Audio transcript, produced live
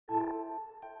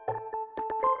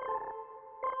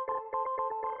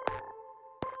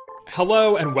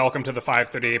Hello and welcome to the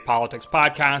 538 Politics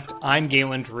podcast. I'm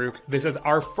Galen Druk. This is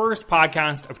our first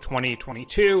podcast of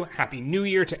 2022. Happy New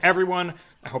Year to everyone.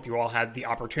 I hope you all had the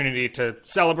opportunity to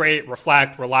celebrate,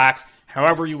 reflect, relax,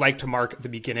 however you like to mark the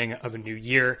beginning of a new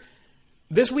year.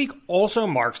 This week also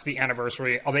marks the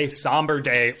anniversary of a somber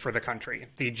day for the country,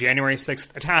 the January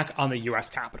 6th attack on the U.S.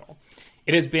 Capitol.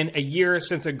 It has been a year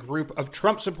since a group of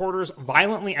Trump supporters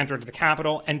violently entered the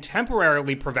Capitol and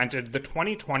temporarily prevented the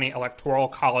 2020 Electoral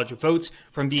College votes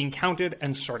from being counted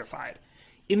and certified.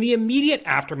 In the immediate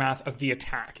aftermath of the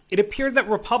attack, it appeared that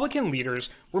Republican leaders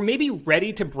were maybe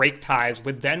ready to break ties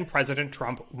with then-President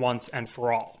Trump once and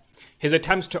for all. His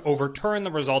attempts to overturn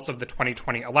the results of the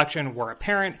 2020 election were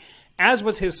apparent, as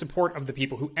was his support of the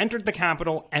people who entered the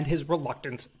Capitol and his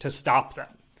reluctance to stop them.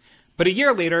 But a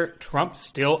year later, Trump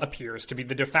still appears to be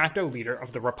the de facto leader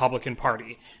of the Republican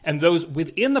Party, and those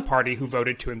within the party who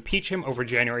voted to impeach him over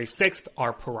January 6th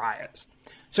are pariahs.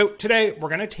 So today, we're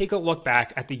going to take a look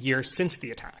back at the year since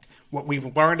the attack, what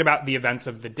we've learned about the events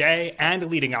of the day and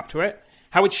leading up to it,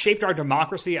 how it's shaped our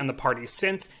democracy and the party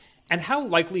since, and how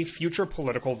likely future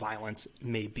political violence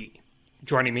may be.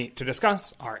 Joining me to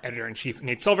discuss, our editor-in-chief,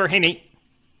 Nate Silver. Hey, Nate.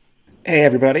 Hey,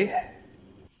 everybody.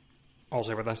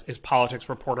 Also with us is politics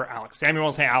reporter Alex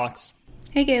Samuels. Hey, Alex.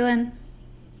 Hey, Galen.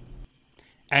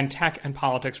 And tech and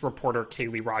politics reporter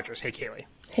Kaylee Rogers. Hey, Kaylee.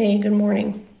 Hey, good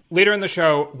morning. Later in the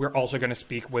show, we're also going to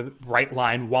speak with Bright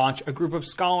Line Watch, a group of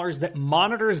scholars that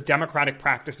monitors democratic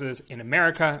practices in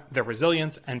America, their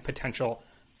resilience, and potential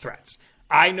threats.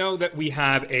 I know that we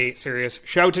have a serious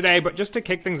show today, but just to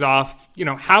kick things off,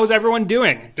 how's everyone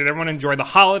doing? Did everyone enjoy the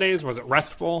holidays? Was it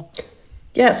restful?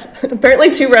 Yes,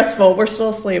 apparently too restful. We're still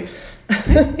asleep.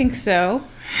 I think so.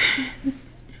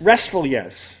 Restful,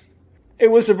 yes. It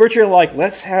was a virtual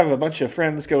let's have a bunch of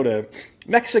friends go to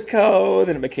Mexico.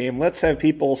 Then it became, let's have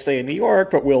people stay in New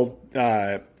York, but we'll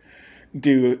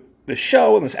do the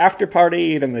show and this after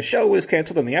party. Then the show was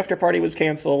canceled and the after party was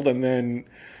canceled. And then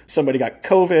somebody got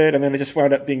COVID. And then it just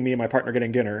wound up being me and my partner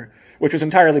getting dinner, which was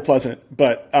entirely pleasant.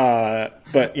 But yeah.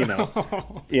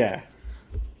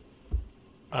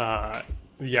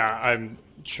 Yeah, I'm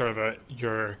sure that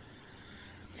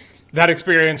that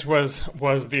experience was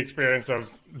the experience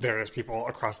of various people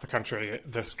across the country,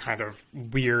 this kind of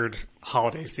weird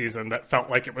holiday season that felt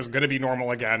like it was going to be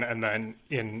normal again, and then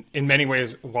in many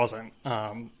ways wasn't.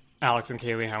 Alex and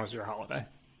Kaylee, how was your holiday?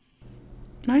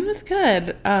 Mine was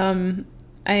good. I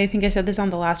think I said this on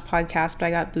the last podcast, but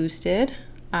I got boosted.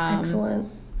 Excellent.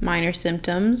 Minor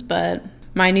symptoms, but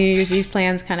my New Year's Eve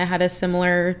plans kind of had a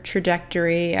similar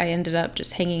trajectory. I ended up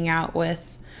just hanging out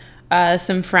with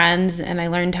some friends, and I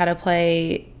learned how to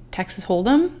play Texas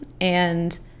Hold'em.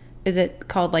 And is it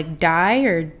called die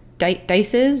or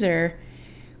dices or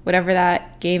whatever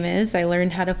that game is? I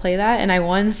learned how to play that, and I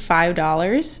won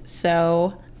 $5.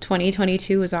 So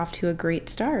 2022 was off to a great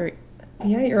start.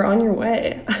 Yeah, you're on your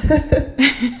way.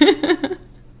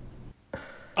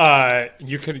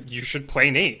 You should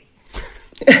play Nate.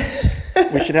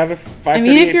 We should have a 538. I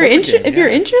mean, if you're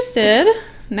interested,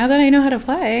 now that I know how to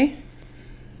play.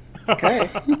 Okay.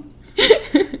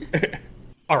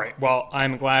 All right. Well,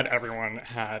 I'm glad everyone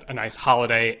had a nice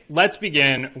holiday. Let's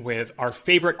begin with our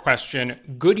favorite question: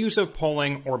 good use of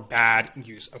polling or bad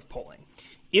use of polling?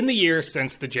 In the year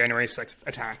since the January 6th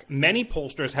attack, many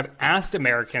pollsters have asked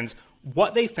Americans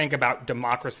what they think about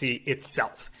democracy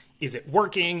itself. Is it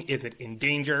working? Is it in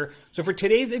danger? So for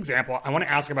today's example, I want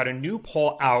to ask about a new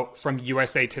poll out from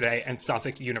USA Today and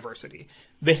Suffolk University.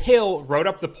 The Hill wrote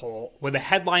up the poll with a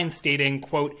headline stating,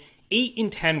 quote, 8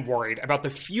 in 10 worried about the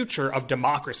future of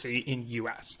democracy in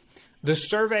U.S. The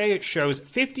survey shows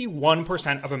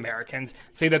 51% of Americans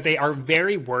say that they are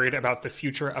very worried about the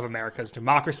future of America's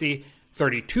democracy.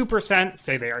 32%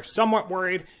 say they are somewhat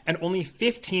worried, and only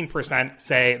 15%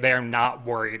 say they are not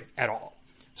worried at all.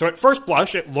 So at first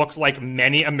blush, it looks like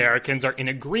many Americans are in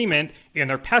agreement in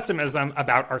their pessimism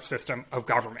about our system of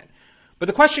government. But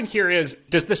the question here is,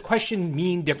 does this question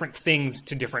mean different things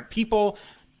to different people?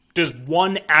 Does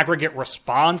one aggregate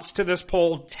response to this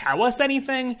poll tell us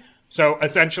anything? So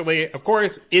essentially, of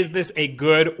course, is this a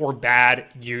good or bad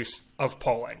use of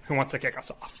polling? Who wants to kick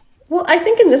us off? Well, I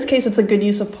think in this case, it's a good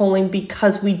use of polling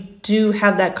because we do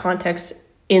have that context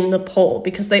in the poll,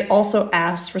 because they also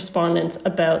asked respondents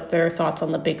about their thoughts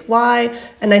on the big lie.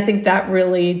 And I think that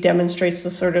really demonstrates the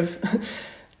sort of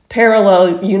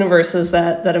parallel universes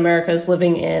that America is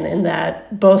living in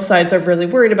that both sides are really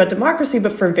worried about democracy,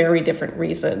 but for very different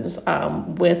reasons.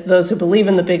 With those who believe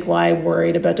in the big lie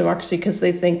worried about democracy because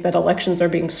they think that elections are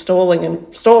being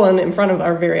stolen in front of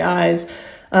our very eyes.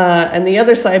 And the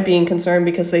other side being concerned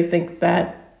because they think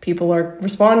that people are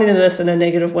responding to this in a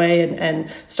negative way and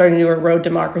starting to erode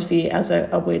democracy as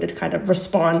a way to kind of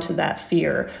respond to that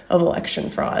fear of election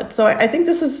fraud. So I think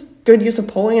this is good use of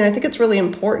polling, and I think it's really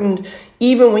important,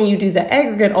 even when you do the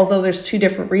aggregate, although there's two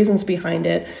different reasons behind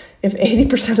it. If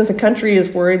 80% of the country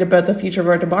is worried about the future of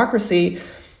our democracy,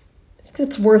 I think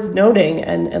it's worth noting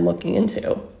and looking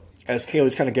into. As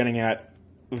Kaylee's kind of getting at,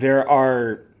 there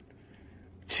are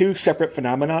two separate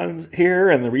phenomenons here,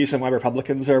 and the reason why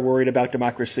Republicans are worried about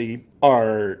democracy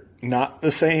are not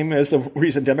the same as the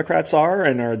reason Democrats are,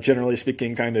 and are generally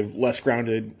speaking kind of less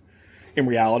grounded in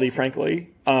reality, frankly.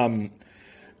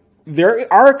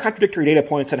 There are contradictory data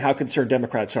points on how concerned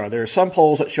Democrats are. There are some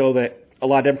polls that show that a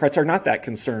lot of Democrats are not that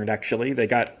concerned, actually. They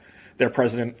got their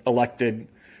president elected.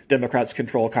 Democrats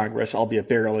control Congress, albeit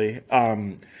barely.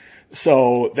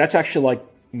 So that's actually like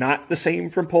not the same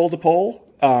from poll to poll.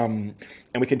 And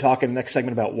we can talk in the next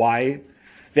segment about why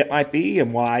that might be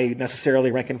and why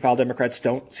necessarily rank and file Democrats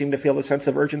don't seem to feel the sense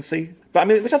of urgency. But I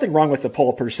mean, there's nothing wrong with the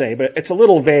poll per se, but it's a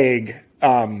little vague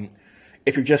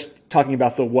if you're just talking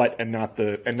about the what and not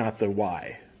the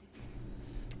why.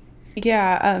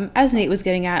 Yeah, as Nate was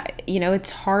getting at, it's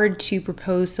hard to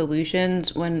propose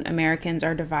solutions when Americans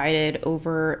are divided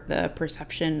over the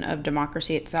perception of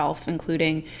democracy itself,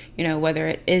 including, whether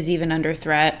it is even under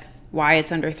threat, why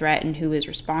it's under threat, and who is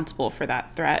responsible for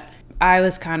that threat. I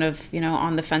was kind of,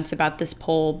 on the fence about this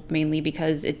poll, mainly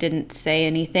because it didn't say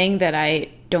anything that I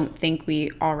don't think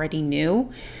we already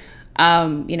knew.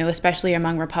 Especially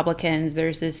among Republicans,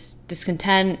 there's this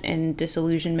discontent and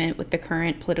disillusionment with the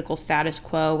current political status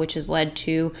quo, which has led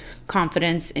to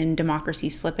confidence in democracy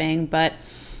slipping. But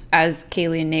as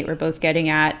Kaylee and Nate were both getting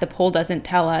at, the poll doesn't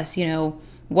tell us,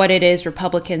 what it is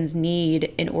Republicans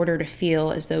need in order to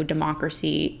feel as though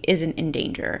democracy isn't in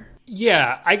danger.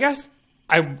 Yeah, I guess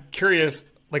I'm curious,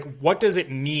 what does it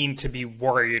mean to be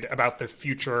worried about the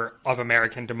future of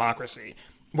American democracy?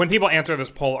 When people answer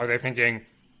this poll, are they thinking,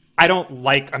 I don't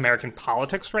like American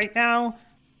politics right now?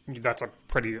 That's a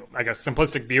pretty,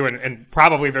 simplistic view, and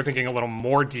probably they're thinking a little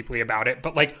more deeply about it.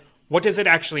 But, what does it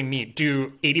actually mean?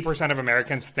 Do 80% of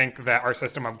Americans think that our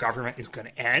system of government is going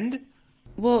to end?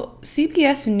 Well,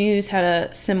 CBS News had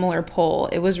a similar poll.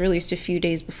 It was released a few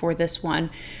days before this one,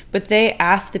 but they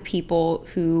asked the people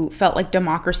who felt like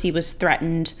democracy was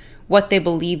threatened what they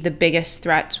believed the biggest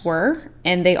threats were,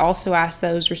 and they also asked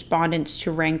those respondents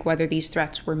to rank whether these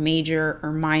threats were major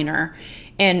or minor.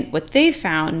 And what they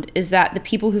found is that the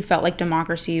people who felt like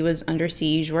democracy was under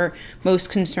siege were most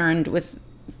concerned with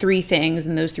three things,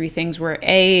 and those three things were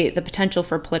A, the potential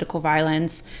for political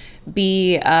violence,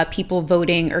 B, people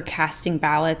voting or casting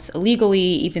ballots illegally,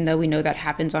 even though we know that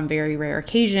happens on very rare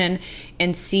occasion,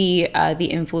 and C, the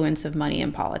influence of money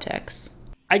in politics.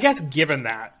 I guess given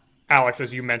that, Alex,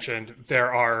 as you mentioned,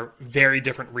 there are very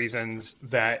different reasons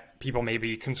that people may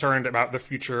be concerned about the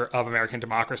future of American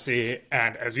democracy.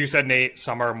 And as you said, Nate,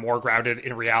 some are more grounded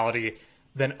in reality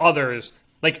than others.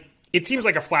 It seems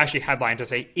like a flashy headline to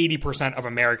say 80% of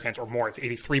Americans, or more, it's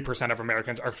 83% of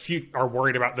Americans are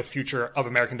worried about the future of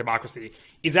American democracy.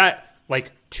 Is that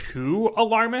too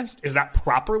alarmist? Is that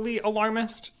properly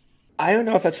alarmist? I don't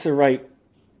know if that's the right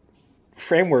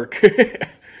framework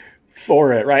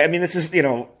for it, right? I mean, this is,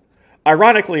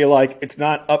 ironically, it's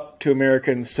not up to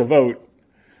Americans to vote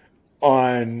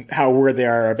on how worried they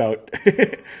are about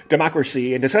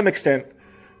democracy. And to some extent,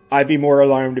 I'd be more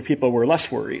alarmed if people were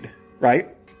less worried,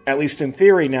 right? At least in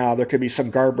theory now, there could be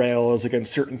some guardrails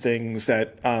against certain things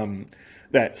that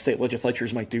that state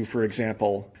legislatures might do, for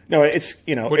example. No, it's,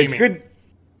 it's good.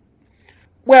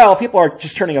 Well, if people are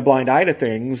just turning a blind eye to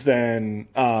things, then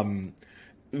people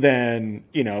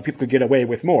could get away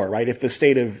with more, right? If the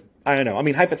state of,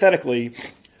 hypothetically,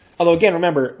 although again,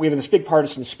 remember, we have this big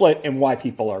partisan split in why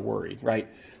people are worried, right?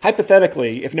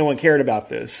 Hypothetically, if no one cared about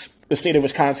this, the state of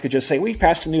Wisconsin could just say, we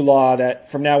passed a new law that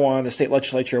from now on, the state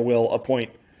legislature will appoint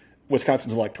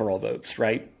Wisconsin's electoral votes,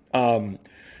 right?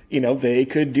 They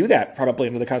could do that probably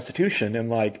under the Constitution. And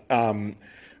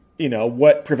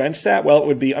what prevents that? Well, it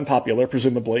would be unpopular,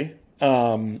 presumably.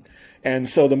 And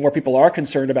so the more people are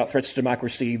concerned about threats to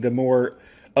democracy, the more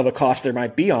of a cost there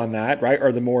might be on that, right?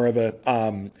 Or the more of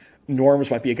a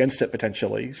norms might be against it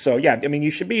potentially. So yeah,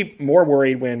 you should be more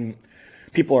worried when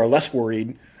people are less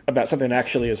worried about something that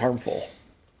actually is harmful.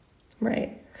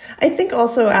 Right. I think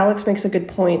also Alex makes a good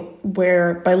point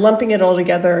where by lumping it all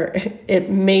together, it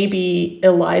maybe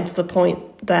elides the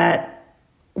point that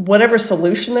whatever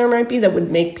solution there might be that would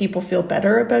make people feel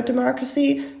better about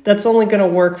democracy, that's only going to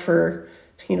work for,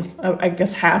 I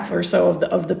guess half or so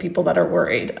of the people that are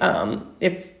worried.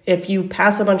 If you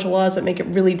pass a bunch of laws that make it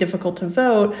really difficult to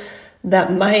vote,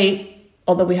 that might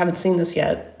although we haven't seen this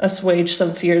yet, assuage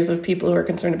some fears of people who are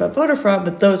concerned about voter fraud,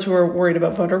 but those who are worried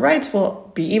about voter rights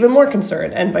will be even more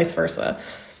concerned, and vice versa.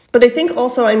 But I think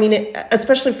also, I mean,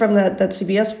 especially from that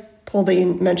CBS poll that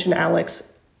you mentioned,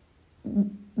 Alex,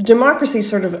 democracy is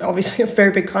sort of obviously a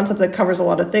very big concept that covers a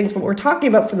lot of things, but what we're talking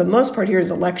about for the most part here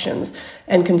is elections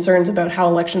and concerns about how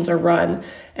elections are run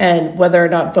and whether or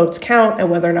not votes count and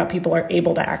whether or not people are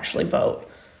able to actually vote.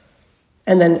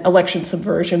 And then election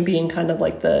subversion being kind of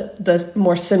like the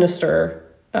more sinister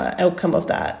outcome of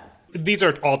that. These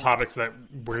are all topics that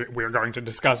we're going to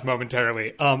discuss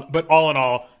momentarily. But all in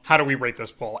all, how do we rate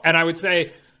this poll? And I would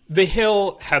say the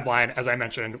Hill headline, as I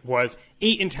mentioned, was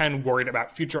 8 in 10 worried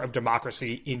about future of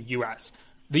democracy in U.S.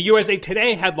 The USA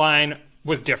Today headline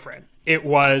was different. It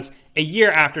was a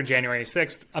year after January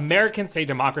 6th, Americans say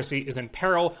democracy is in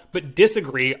peril, but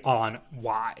disagree on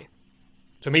why.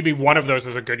 So maybe one of those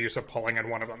is a good use of polling and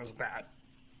one of them is bad.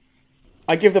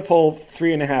 I give the poll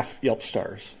 3.5 Yelp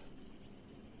stars.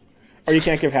 Or you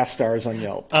can't give half stars on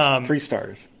Yelp. 3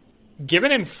 stars.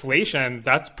 Given inflation,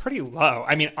 that's pretty low.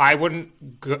 I mean, I wouldn't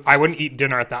eat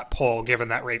dinner at that poll given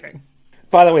that rating.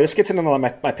 By the way, this gets into my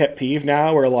pet peeve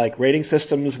now, where like rating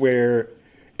systems where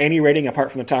any rating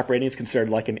apart from the top rating is considered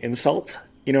like an insult.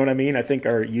 You know what I mean? I think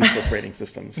are useless rating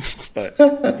systems. But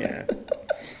yeah.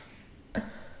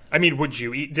 I mean, would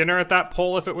you eat dinner at that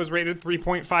poll if it was rated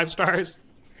 3.5 stars?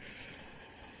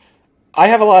 I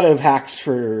have a lot of hacks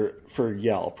for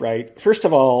Yelp, right? First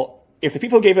of all, if the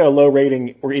people who gave it a low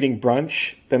rating were eating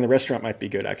brunch, then the restaurant might be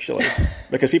good, actually.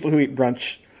 Because people who eat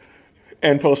brunch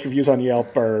and post reviews on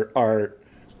Yelp are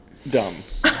dumb.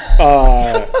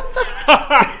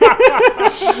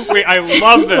 Wait, I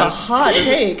love this. This is a hot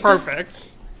take. Perfect.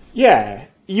 Yeah.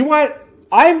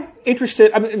 I'm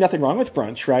interested, I mean, nothing wrong with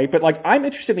brunch, right? But like, I'm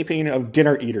interested in the opinion of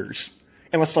dinner eaters.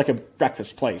 Unless it's like a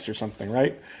breakfast place or something,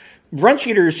 right? Brunch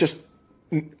eaters just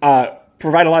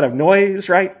provide a lot of noise,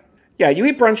 right? Yeah, you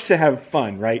eat brunch to have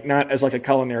fun, right? Not as like a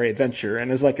culinary adventure.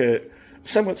 And as like a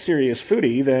somewhat serious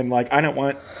foodie, then like, I don't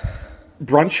want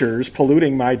brunchers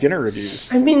polluting my dinner reviews.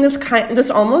 I mean, this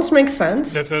almost makes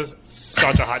sense. This is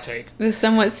such a hot take. The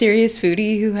somewhat serious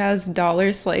foodie who has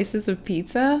dollar slices of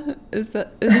pizza?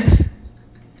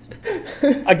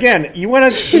 Again, you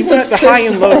want the high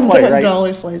and low play, right?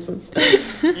 $1 slices.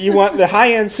 You want the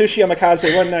high end sushi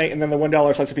omakase one night, and then the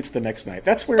 $1 slice of pizza the next night.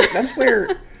 That's where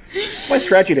my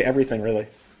strategy to everything, really.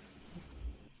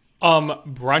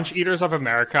 Brunch Eaters of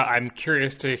America, I'm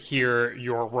curious to hear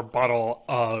your rebuttal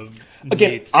of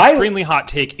Nate's extremely hot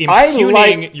take,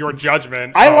 impugning your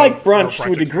judgment. I like brunch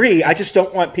to a degree. I just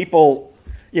don't want people,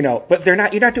 but you're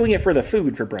not doing it for the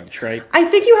food for brunch, right? I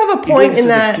think you have a point in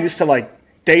that. An excuse to like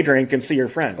day drink and see your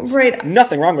friends. Right.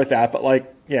 Nothing wrong with that, but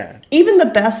like, yeah. Even the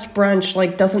best brunch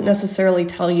like doesn't necessarily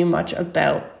tell you much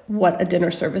about what a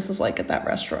dinner service is like at that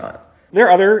restaurant. There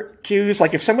are other cues,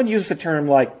 like if someone uses the term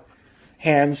like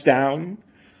hands down,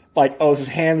 like, oh, this is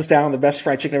hands down the best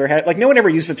fried chicken I've ever had. Like no one ever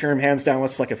uses the term hands down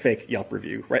unless it's like a fake Yelp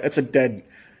review, right? That's a dead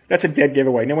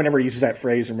giveaway. No one ever uses that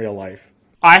phrase in real life.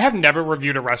 I have never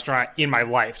reviewed a restaurant in my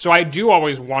life, so I do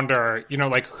always wonder,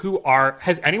 like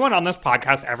has anyone on this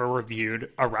podcast ever reviewed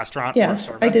a restaurant? Yes,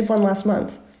 or a service? I did one last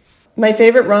month. My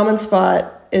favorite ramen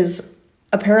spot is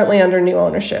apparently under new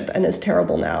ownership and is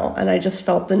terrible now, and I just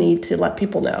felt the need to let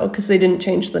people know because they didn't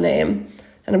change the name,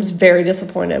 and I was very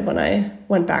disappointed when I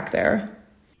went back there.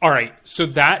 All right, so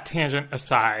that tangent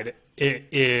aside, it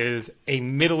is a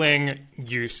middling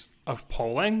use of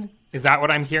polling. Is that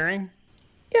what I'm hearing?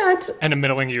 Yeah, and a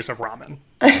middling use of ramen.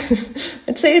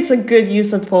 I'd say it's a good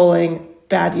use of polling,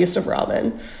 bad use of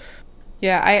ramen.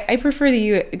 Yeah, I prefer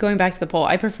going back to the poll,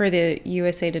 I prefer the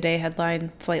USA Today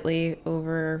headline slightly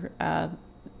over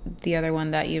the other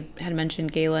one that you had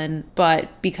mentioned, Galen.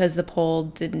 But because the poll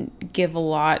didn't give a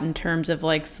lot in terms of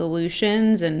like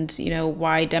solutions and,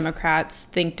 why Democrats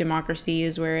think democracy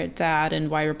is where it's at and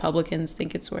why Republicans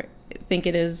think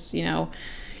it is,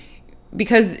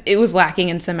 because it was lacking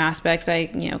in some aspects, I,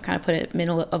 kind of put it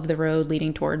middle of the road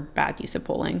leading toward bad use of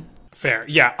polling. Fair.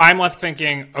 Yeah, I'm left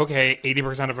thinking, okay,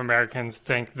 80% of Americans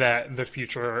think that the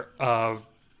future of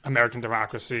American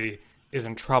democracy is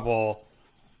in trouble.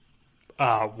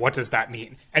 What does that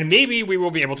mean? And maybe we will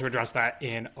be able to address that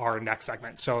in our next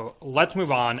segment. So let's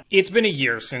move on. It's been a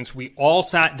year since we all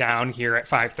sat down here at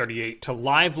 538 to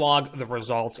live blog the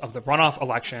results of the runoff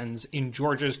elections in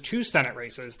Georgia's 2 Senate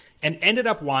races and ended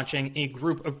up watching a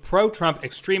group of pro-Trump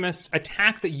extremists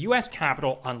attack the U.S.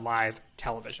 Capitol on live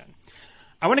television.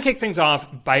 I want to kick things off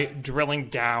by drilling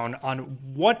down on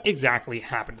what exactly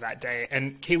happened that day.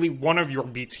 And Kaylee, one of your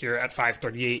beats here at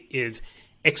 538 is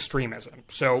extremism.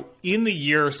 So in the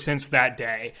year since that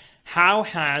day, how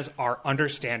has our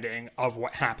understanding of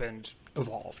what happened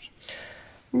evolved?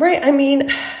 Right. I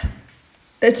mean,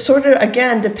 it sort of,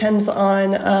 again, depends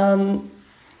on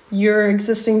your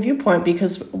existing viewpoint,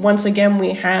 because once again,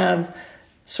 we have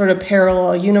sort of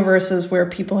parallel universes where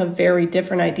people have very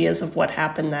different ideas of what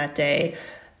happened that day.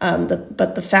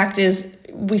 But the fact is,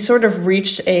 we sort of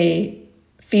reached a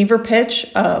fever pitch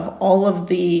of all of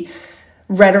the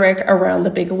rhetoric around the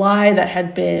big lie that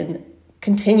had been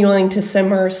continuing to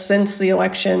simmer since the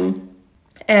election,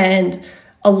 and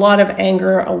a lot of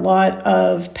anger, a lot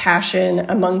of passion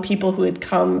among people who had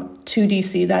come to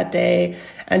DC that day.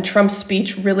 And Trump's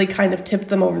speech really kind of tipped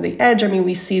them over the edge. I mean,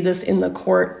 we see this in the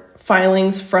court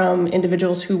filings from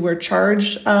individuals who were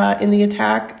charged in the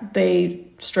attack. They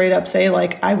straight up say,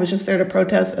 like, I was just there to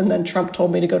protest, and then Trump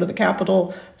told me to go to the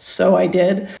Capitol, so I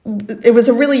did. It was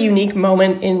a really unique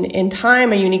moment in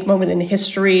time, a unique moment in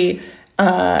history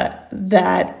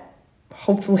that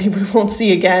hopefully we won't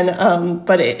see again.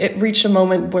 But it reached a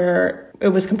moment where it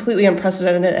was completely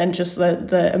unprecedented, and just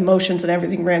the emotions and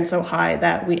everything ran so high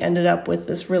that we ended up with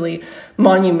this really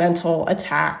monumental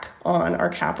attack on our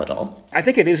Capitol. I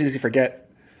think it is easy to forget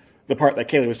the part that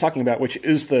Kaylee was talking about, which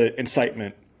is the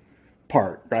incitement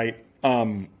part, right?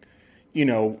 One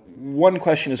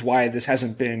question is why this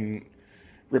hasn't been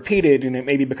repeated, and it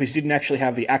may be because you didn't actually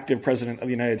have the active president of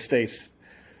the United States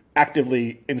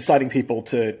actively inciting people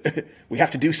to, we have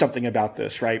to do something about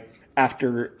this, right?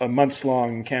 After a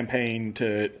months-long campaign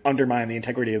to undermine the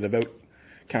integrity of the vote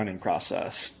counting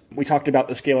process. We talked about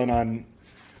this, Galen, on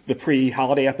the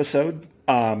pre-holiday episode,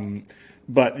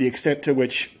 but the extent to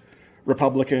which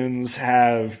Republicans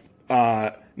have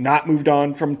not moved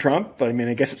on from Trump, I mean,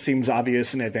 I guess it seems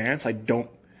obvious in advance. I don't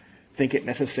think it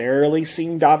necessarily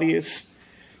seemed obvious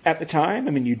at the time.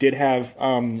 I mean, you did have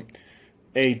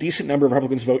a decent number of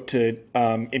Republicans vote to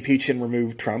impeach and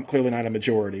remove Trump, clearly not a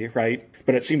majority, right?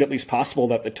 But it seemed at least possible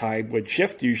that the tide would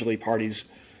shift. Usually parties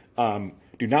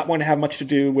do not want to have much to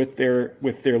do with their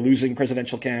losing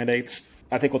presidential candidates.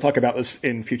 I think we'll talk about this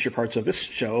in future parts of this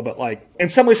show, but like, in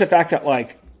some ways the fact that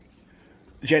like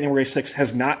January 6th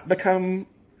has not become,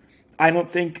 I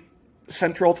don't think,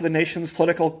 central to the nation's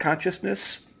political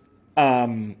consciousness,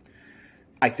 I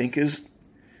think is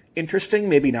interesting,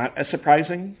 maybe not as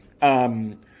surprising.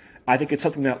 I think it's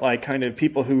something that like kind of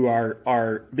people who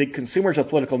are big consumers of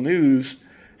political news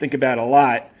think about a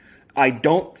lot. I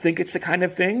don't think it's the kind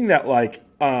of thing that like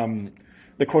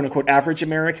the quote unquote average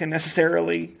American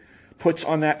necessarily puts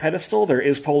on that pedestal. There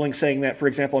is polling saying that, for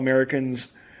example, Americans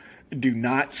do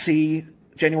not see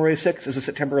January 6th as a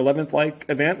September 11th like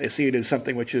event. They see it as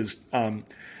something which is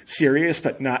serious,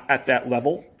 but not at that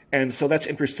level. And so that's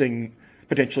interesting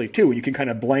potentially too. You can kind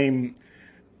of blame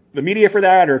the media for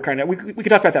that, or kind of, we could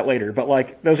talk about that later, but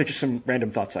like, those are just some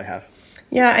random thoughts I have.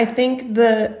 Yeah, I think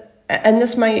and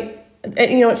this might,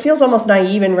 it feels almost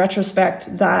naive in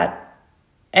retrospect that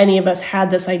any of us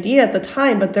had this idea at the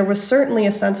time, but there was certainly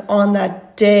a sense on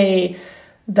that day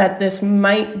that this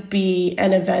might be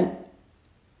an event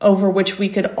over which we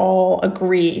could all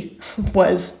agree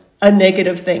was a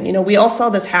negative thing. We all saw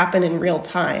this happen in real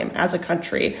time as a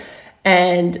country,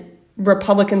 and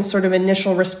Republicans' sort of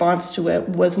initial response to it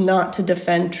was not to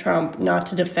defend Trump, not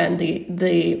to defend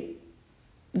the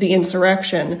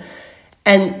insurrection.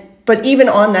 But even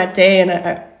on that day, and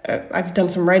I've done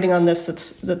some writing on this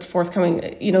that's forthcoming,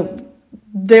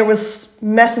 there was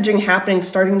messaging happening,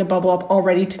 starting to bubble up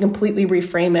already to completely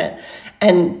reframe it.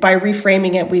 And by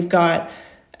reframing it, we've got,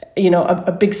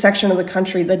 a big section of the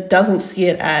country that doesn't see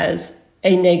it as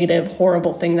a negative,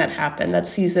 horrible thing that happened, that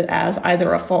sees it as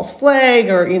either a false flag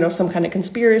or, some kind of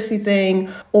conspiracy thing,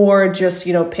 or just,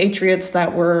 patriots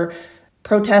that were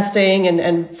protesting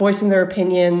and voicing their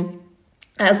opinion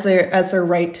as their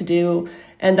right to do.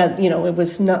 And that, it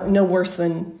was no worse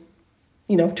than,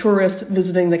 tourists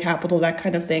visiting the Capitol, that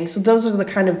kind of thing. So those are the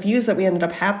kind of views that we ended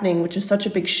up happening, which is such a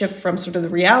big shift from sort of the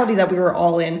reality that we were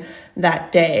all in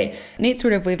that day. Nate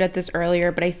sort of waved at this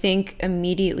earlier, but I think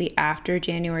immediately after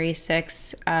January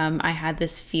 6th, I had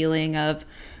this feeling of,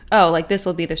 this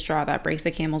will be the straw that breaks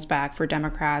the camel's back for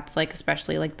Democrats,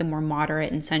 especially the more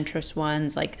moderate and centrist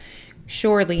ones.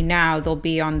 Surely now they'll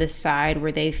be on this side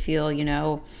where they feel,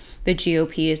 the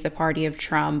GOP is the party of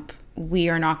Trump. We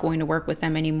are not going to work with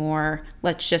them anymore.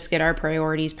 Let's just get our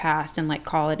priorities passed and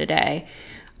call it a day.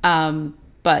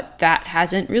 But that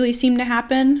hasn't really seemed to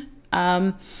happen.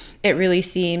 It really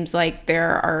seems like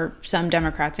there are some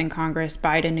Democrats in Congress,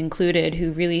 Biden included,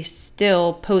 who really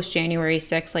still post January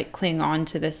 6th, cling on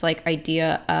to this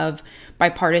idea of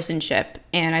bipartisanship.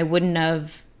 And I wouldn't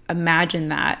have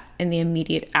imagined that in the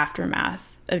immediate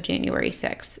aftermath of January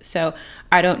 6th. So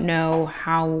I don't know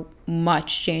how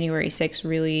much January 6th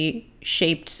really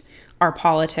shaped our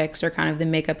politics or kind of the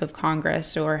makeup of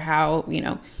Congress, or how,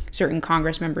 certain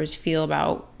Congress members feel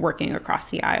about working across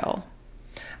the aisle.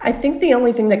 I think the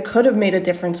only thing that could have made a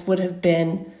difference would have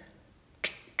been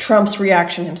Trump's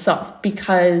reaction himself,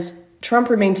 because Trump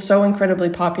remains so incredibly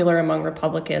popular among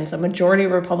Republicans. A majority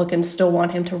of Republicans still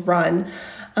want him to run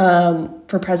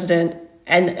for president.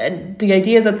 And the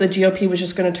idea that the GOP was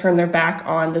just going to turn their back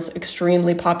on this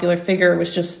extremely popular figure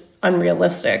was just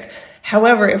unrealistic.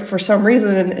 However, if for some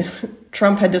reason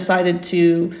Trump had decided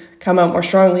to come out more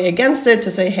strongly against it, to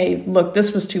say, hey, look,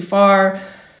 this was too far,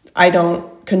 I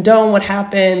don't condone what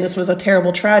happened, this was a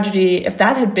terrible tragedy. If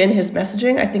that had been his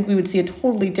messaging, I think we would see a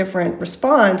totally different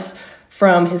response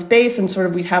from his base, and sort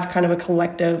of we'd have kind of a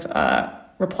collective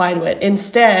reply to it.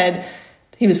 Instead,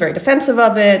 he was very defensive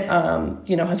of it,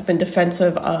 has been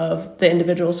defensive of the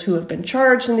individuals who have been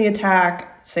charged in the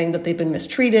attack, saying that they've been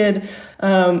mistreated,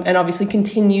 and obviously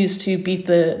continues to beat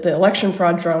the election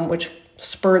fraud drum, which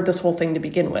spurred this whole thing to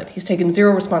begin with. He's taken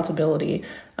zero responsibility,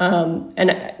 and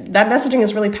that messaging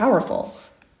is really powerful.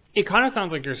 It kind of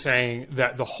sounds like you're saying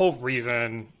that the whole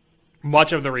reason,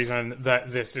 much of the reason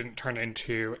that this didn't turn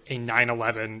into a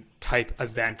 9/11 type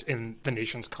event in the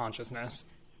nation's consciousness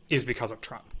is because of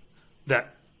Trump.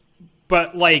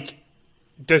 But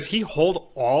does he hold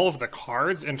all of the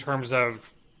cards in terms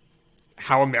of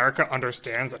how America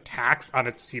understands attacks on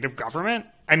its seat of government?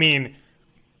 I mean,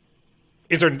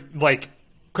 is there,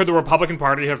 could the Republican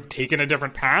Party have taken a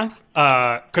different path?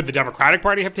 Could the Democratic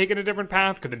Party have taken a different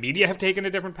path? Could the media have taken a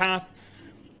different path?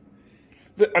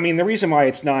 The reason why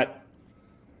it's not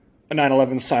a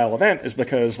 9/11 style event is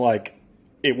because,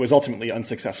 it was ultimately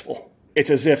unsuccessful. It's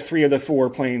as if 3 of the 4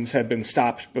 planes had been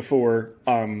stopped before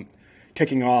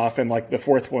kicking off, and, the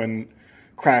 4th one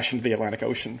crashed into the Atlantic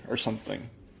Ocean or something.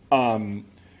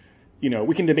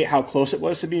 We can debate how close it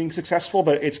was to being successful,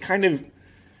 but it's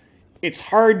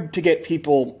hard to get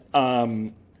people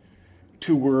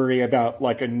to worry about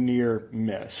a near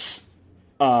miss,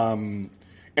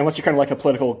 unless you're kind of a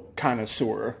political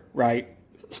connoisseur, right?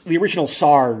 The original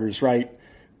SARS, right,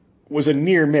 was a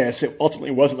near miss. It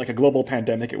ultimately wasn't a global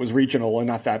pandemic. It was regional and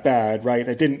not that bad, right?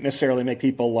 That didn't necessarily make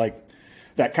people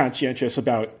that conscientious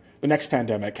about the next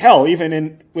pandemic. Hell,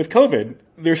 even with COVID,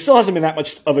 there still hasn't been that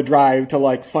much of a drive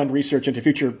to fund research into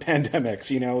future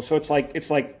pandemics, So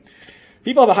it's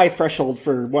people have a high threshold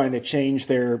for wanting to change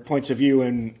their points of view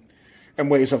and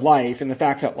ways of life. And the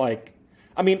fact that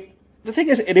the thing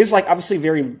is, it is obviously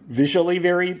very visually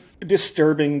very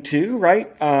disturbing too,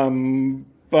 right?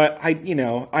 But I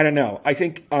don't know. I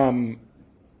think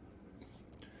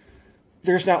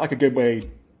there's not a good way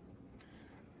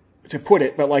to put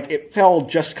it, but it fell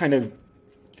just kind of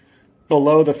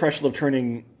below the threshold of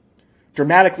turning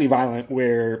dramatically violent,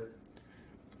 where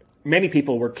many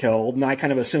people were killed. And I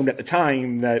kind of assumed at the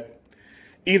time that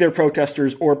either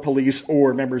protesters or police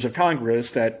or members of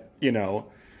Congress that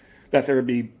there would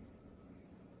be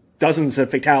dozens of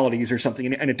fatalities or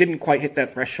something, and it didn't quite hit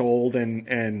that threshold,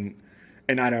 and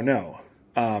I don't know.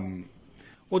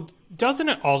 Well, doesn't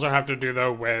it also have to do,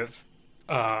 though, with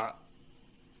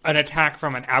an attack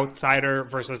from an outsider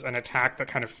versus an attack that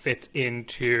kind of fits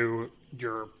into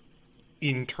your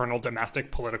internal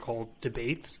domestic political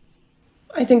debates?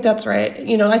 I think that's right.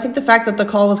 I think the fact that the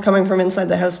call was coming from inside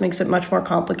the house makes it much more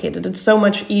complicated. It's so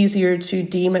much easier to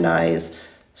demonize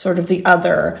sort of the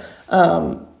other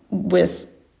with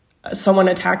someone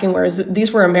attacking, whereas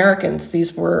these were Americans.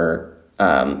 These were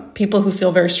people who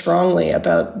feel very strongly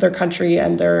about their country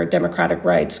and their democratic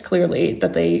rights, clearly,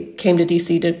 that they came to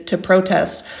D.C. to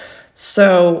protest.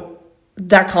 So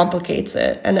that complicates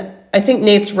it. And I think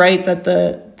Nate's right that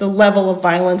the level of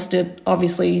violence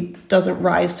obviously doesn't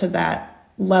rise to that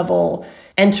level.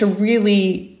 And to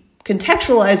really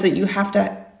contextualize it, you have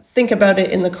to think about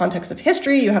it in the context of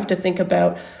history. You have to think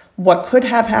about what could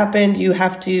have happened. You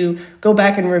have to go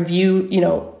back and review,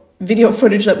 video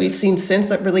footage that we've seen since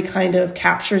that really kind of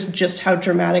captures just how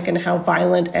dramatic and how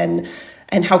violent and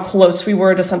how close we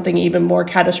were to something even more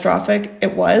catastrophic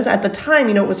it was. At the time,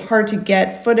 it was hard to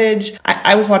get footage.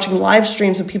 I was watching live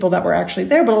streams of people that were actually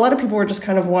there, but a lot of people were just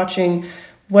kind of watching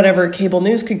whatever cable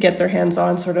news could get their hands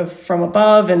on sort of from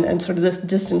above and sort of this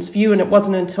distance view. And it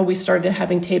wasn't until we started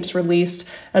having tapes released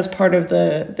as part of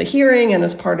the hearing and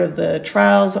as part of the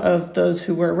trials of those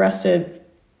who were arrested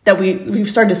that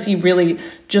we've started to see really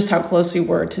just how close we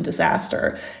were to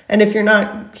disaster. And if you're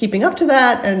not keeping up to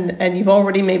that and you've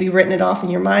already maybe written it off in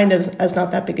your mind as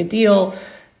not that big a deal,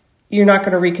 you're not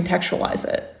going to recontextualize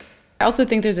it. I also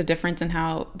think there's a difference in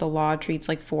how the law treats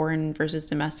like foreign versus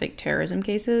domestic terrorism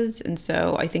cases. And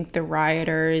so I think the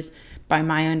rioters, by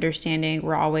my understanding,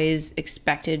 were always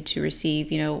expected to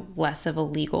receive, less of a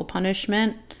legal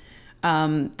punishment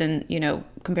than,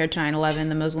 compared to 9/11,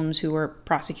 the Muslims who were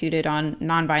prosecuted on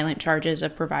nonviolent charges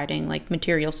of providing like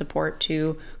material support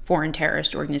to foreign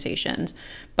terrorist organizations.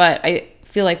 But I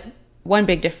feel like one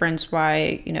big difference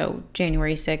why,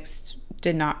 January 6th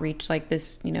did not reach like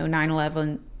this,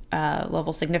 9/11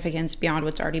 level significance beyond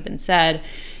what's already been said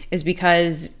is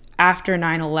because after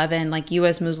 9/11, like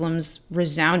U.S. Muslims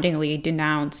resoundingly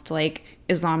denounced like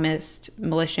Islamist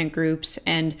militant groups,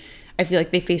 and I feel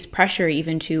like they faced pressure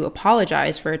even to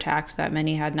apologize for attacks that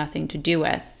many had nothing to do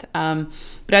with.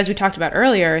 But as we talked about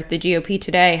earlier, the GOP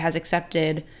today has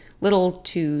accepted little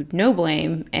to no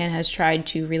blame and has tried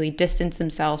to really distance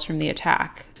themselves from the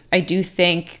attack. I do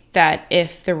think that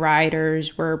if the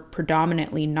rioters were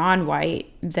predominantly non-white,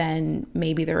 then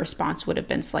maybe the response would have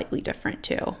been slightly different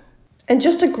too. And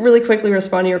just to really quickly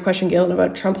respond to your question, Galen,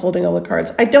 about Trump holding all the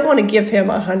cards, I don't want to give him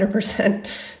 100%,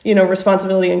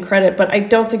 responsibility and credit, but I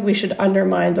don't think we should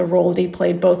undermine the role that he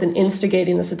played both in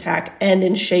instigating this attack and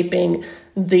in shaping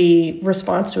the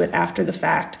response to it after the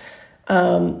fact.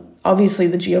 Obviously,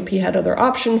 the GOP had other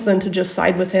options than to just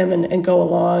side with him and go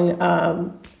along.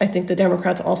 I think the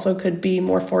Democrats also could be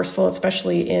more forceful,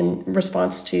 especially in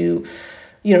response to,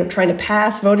 trying to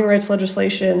pass voting rights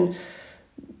legislation.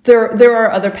 There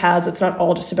are other paths. It's not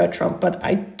all just about Trump, but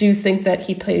I do think that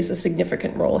he plays a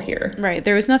significant role here. Right.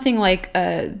 There was nothing like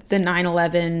the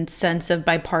 9/11 sense of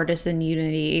bipartisan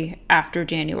unity after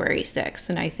January 6th.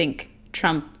 And I think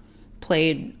Trump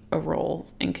played a role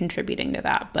in contributing to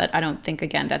that. But I don't think,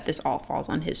 again, that this all falls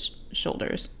on his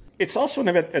shoulders. It's also an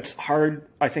event that's hard,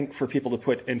 I think, for people to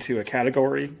put into a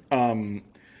category.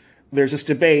 There's this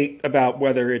debate about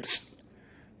whether it's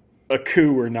a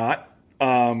coup or not.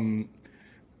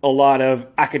 A lot of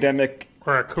academic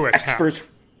or a coup experts,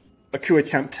 a coup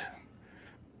attempt.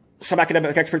 Some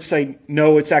academic experts say,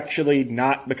 no, it's actually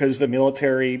not because the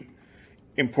military,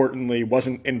 importantly,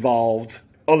 wasn't involved.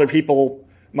 Other people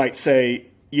might say,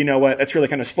 you know what, that's really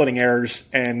kind of splitting hairs,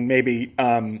 and maybe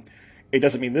it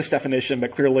doesn't mean this definition,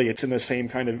 but clearly it's in the same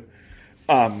kind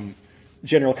of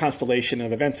general constellation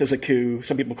of events as a coup.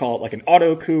 Some people call it like an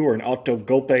auto coup or an auto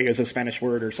golpe is a Spanish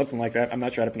word or something like that. I'm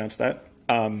not sure how to pronounce that.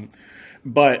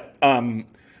 But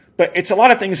it's a lot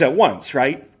of things at once,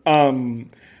 right?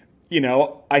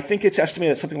 I think it's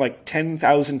estimated that something like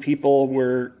 10,000 people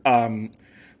were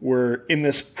in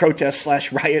this protest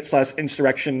 / riot /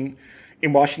 insurrection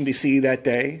in Washington, D.C. that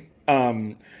day.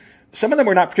 Some of them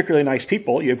were not particularly nice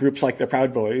people. You have groups like the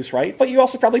Proud Boys, right? But you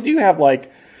also probably do have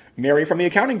like Mary from the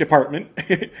accounting department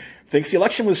thinks the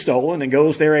election was stolen and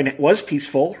goes there and it was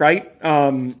peaceful, right?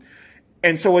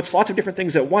 And so it's lots of different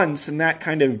things at once, and that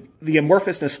kind of, the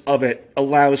amorphousness of it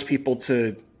allows people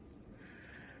to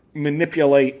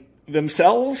manipulate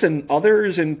themselves and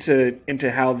others into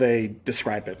how they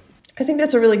describe it. I think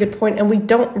that's a really good point, and we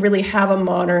don't really have a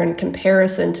modern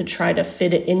comparison to try to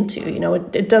fit it into.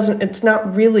 It's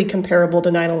not really comparable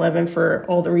to 9/11 for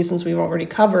all the reasons we've already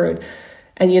covered.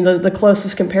 And the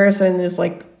closest comparison is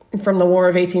like from the War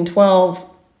of 1812,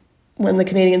 when the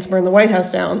Canadians burned the White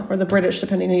House down, or the British,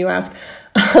 depending who you ask.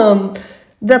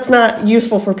 That's not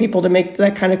useful for people to make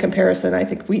that kind of comparison. I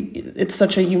think it's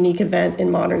such a unique event in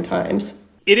modern times.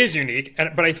 It is unique,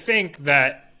 but I think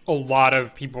that a lot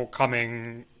of people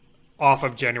coming off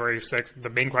of January 6th, the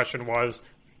main question was,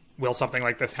 will something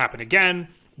like this happen again?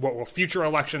 What will future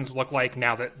elections look like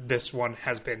now that this one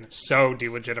has been so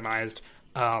delegitimized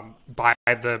by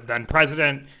the then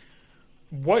president?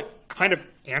 What kind of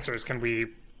answers can we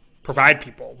provide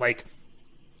people? Like,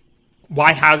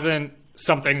 why hasn't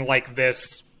something like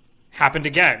this happened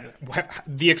again?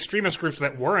 The extremist groups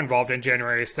that were involved in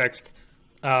January 6th,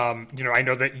 I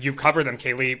know that you've covered them,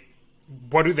 Kaylee.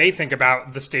 What do they think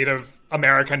about the state of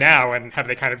America now? And have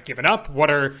they kind of given up?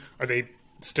 Are they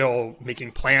still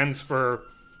making plans for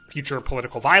future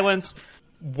political violence?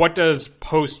 What does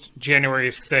post-January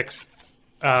 6th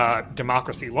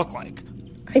democracy look like?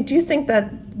 I do think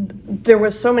that there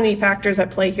was so many factors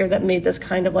at play here that made this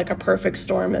kind of like a perfect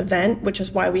storm event, which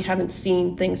is why we haven't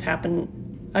seen things happen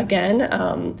again.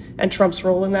 And Trump's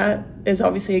role in that is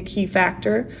obviously a key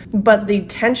factor. But the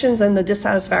tensions and the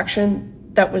dissatisfaction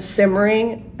that was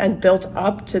simmering and built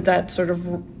up to that sort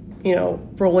of,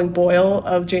 rolling boil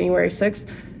of January 6th,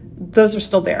 those are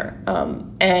still there.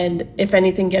 And if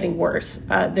anything, getting worse.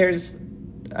 There's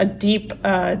a deep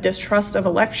distrust of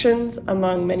elections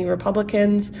among many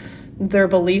Republicans. their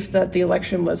belief that the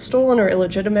election was stolen or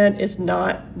illegitimate is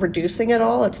not reducing at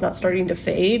all. It's not starting to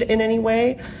fade in any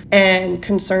way. And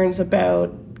concerns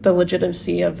about the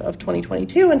legitimacy of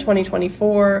 2022 and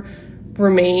 2024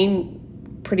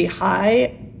 remain pretty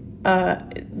high.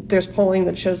 There's polling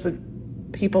that shows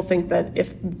that people think that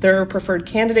if their preferred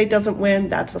candidate doesn't win,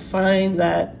 that's a sign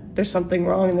that there's something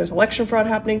wrong and there's election fraud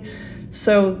happening.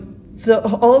 So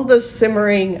all of those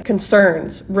simmering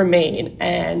concerns remain,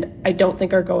 and I don't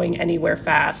think are going anywhere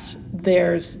fast.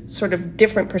 There's sort of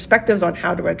different perspectives on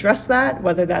how to address that,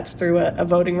 whether that's through a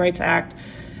Voting Rights Act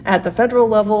at the federal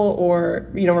level, or,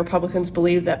 Republicans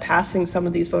believe that passing some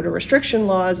of these voter restriction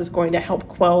laws is going to help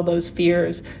quell those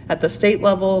fears at the state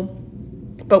level.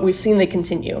 But we've seen they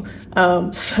continue.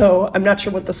 So I'm not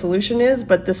sure what the solution is,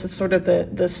 but this is sort of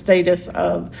the status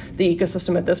of the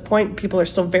ecosystem at this point. People are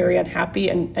still very unhappy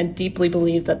and deeply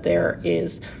believe that there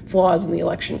is flaws in the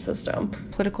election system.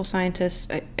 Political scientist,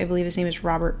 I believe his name is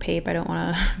Robert Pape. I don't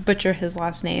want to butcher his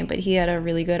last name, but he had a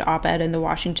really good op-ed in the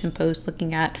Washington Post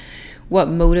looking at what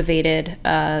motivated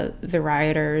the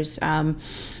rioters.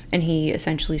 And he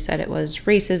essentially said it was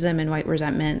racism and white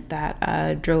resentment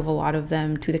that drove a lot of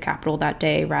them to the Capitol that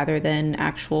day rather than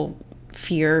actual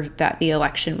fear that the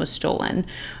election was stolen.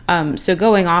 So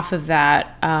going off of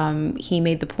that, he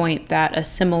made the point that a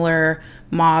similar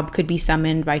mob could be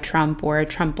summoned by Trump or a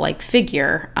Trump-like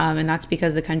figure, and that's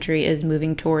because the country is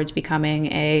moving towards becoming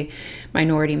a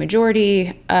minority nation,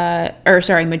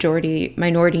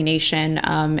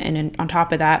 and on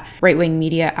top of that, right-wing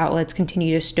media outlets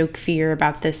continue to stoke fear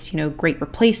about this, great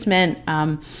replacement,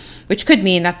 which could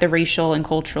mean that the racial and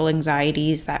cultural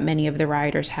anxieties that many of the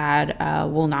rioters had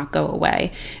will not go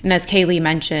away. And as Kaylee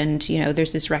mentioned,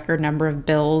 there's this record number of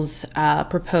bills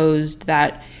proposed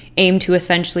that aim to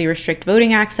essentially restrict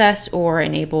voting access or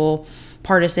enable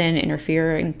partisan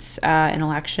interference in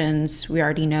elections. We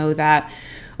already know that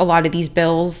a lot of these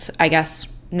bills, I guess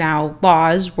now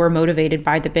laws, were motivated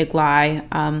by the big lie.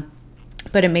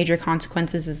 But a major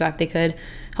consequences is that they could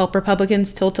help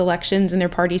Republicans tilt elections in their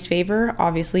party's favor.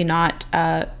 Obviously not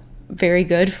very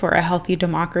good for a healthy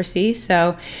democracy.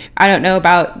 So I don't know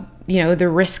about the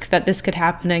risk that this could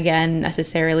happen again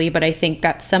necessarily, but I think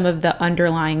that some of the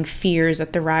underlying fears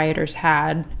that the rioters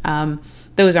had,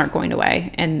 those aren't going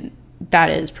away, and that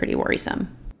is pretty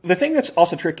worrisome. The thing that's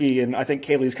also tricky, and I think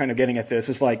Kaylee's kind of getting at this,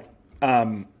 is like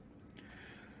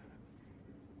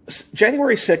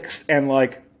January 6th and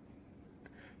like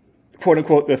quote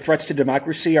unquote the threats to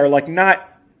democracy are like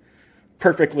not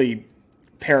perfectly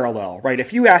parallel, right?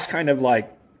 If you ask kind of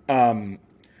like the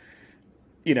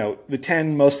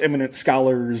 10 most eminent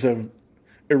scholars of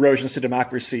erosions to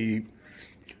democracy,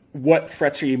 what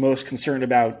threats are you most concerned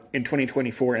about in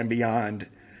 2024 and beyond?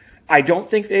 I don't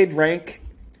think they'd rank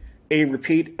a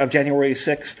repeat of January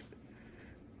 6th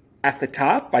at the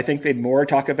top. I think they'd more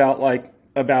talk about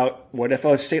what if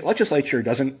a state legislature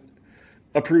doesn't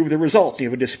approve the results? You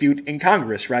have a dispute in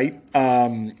Congress, right?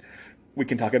 We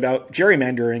can talk about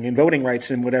gerrymandering and voting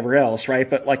rights and whatever else, right?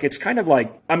 But it's kind of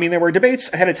there were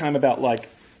debates ahead of time about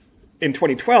in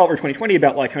 2012 or 2020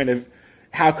 about kind of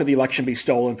how could the election be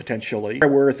stolen potentially. There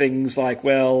were things like,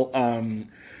 the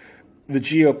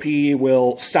GOP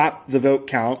will stop the vote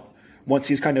count once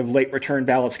these kind of late return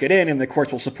ballots get in, and the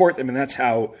courts will support them, and that's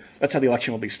how the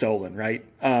election will be stolen, right?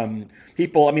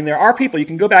 There are people, you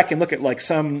can go back and look at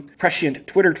some prescient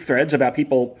Twitter threads about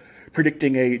people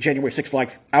predicting a January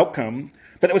 6th-like outcome,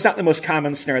 but that was not the most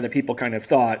common scenario that people kind of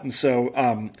thought. And so,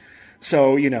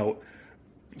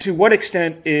 to what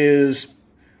extent is,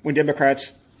 when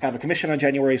Democrats have a commission on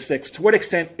January 6th, to what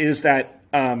extent is that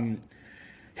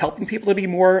helping people to be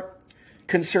more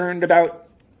concerned about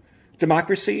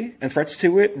democracy and threats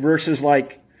to it versus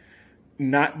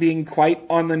not being quite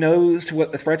on the nose to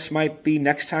what the threats might be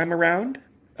next time around?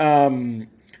 I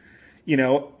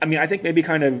think maybe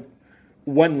kind of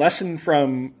one lesson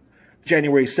from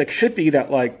January 6th should be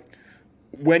that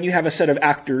when you have a set of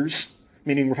actors,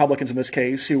 meaning Republicans in this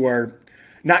case, who are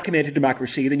not committed to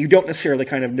democracy, then you don't necessarily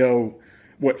kind of know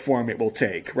what form it will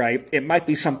take, right? It might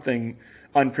be something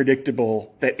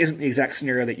unpredictable that isn't the exact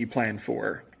scenario that you plan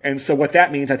for. And so what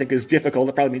that means, I think, is difficult.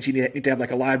 It probably means you need to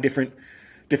have a lot of different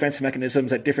defense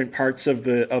mechanisms at different parts of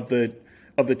the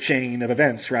chain of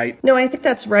events, right? No, I think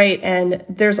that's right. And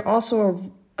there's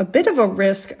also a bit of a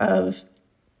risk of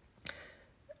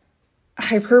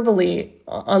hyperbole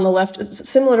on the left,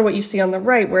 similar to what you see on the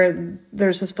right, where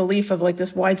there's this belief of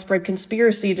this widespread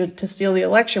conspiracy to steal the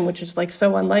election, which is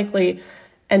so unlikely,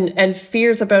 and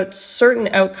fears about certain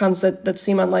outcomes that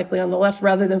seem unlikely on the left,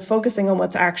 rather than focusing on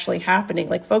what's actually happening.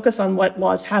 Focus on what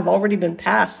laws have already been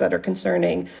passed that are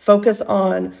concerning. Focus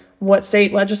on what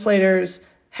state legislators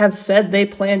have said they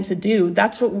plan to do.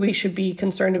 That's what we should be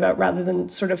concerned about rather than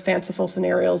sort of fanciful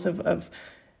scenarios of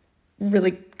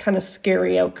really kind of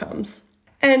scary outcomes.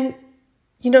 And,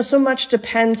 so much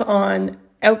depends on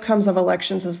outcomes of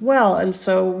elections as well. And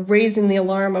so raising the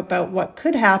alarm about what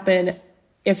could happen,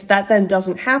 if that then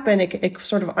doesn't happen, it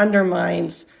sort of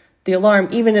undermines the alarm,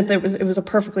 even if it was a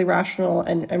perfectly rational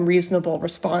and reasonable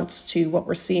response to what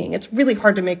we're seeing. It's really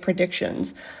hard to make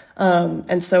predictions.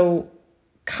 And so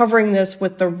covering this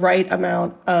with the right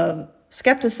amount of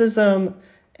skepticism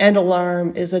and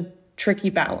alarm is a tricky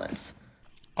balance.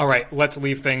 All right, let's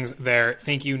leave things there.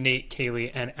 Thank you, Nate,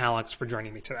 Kaylee, and Alex for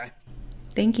joining me today.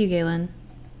 Thank you, Galen.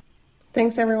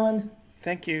 Thanks, everyone.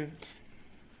 Thank you.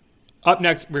 Up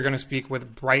next, we're going to speak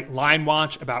with Bright Line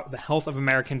Watch about the health of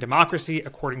American democracy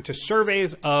according to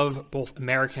surveys of both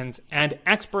Americans and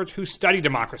experts who study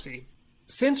democracy.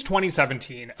 Since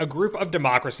 2017, a group of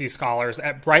democracy scholars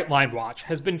at Bright Line Watch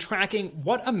has been tracking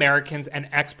what Americans and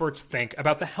experts think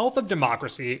about the health of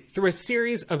democracy through a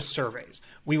series of surveys.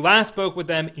 We last spoke with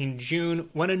them in June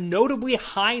when a notably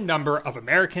high number of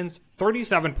Americans,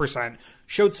 37%,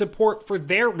 showed support for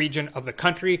their region of the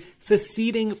country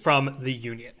seceding from the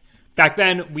Union. Back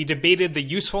then, we debated the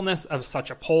usefulness of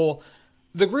such a poll.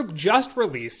 The group just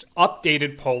released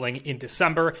updated polling in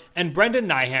December, and Brendan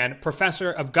Nyhan, professor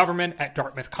of government at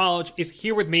Dartmouth College, is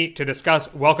here with me to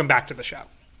discuss. Welcome back to the show.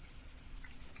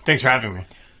 Thanks for having me.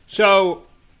 So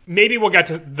maybe we'll get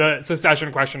to the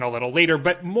secession question a little later,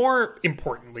 but more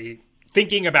importantly,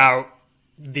 thinking about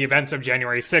the events of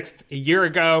January 6th a year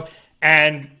ago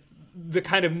and the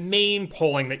kind of main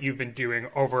polling that you've been doing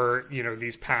over,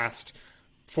 these past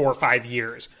 4 or 5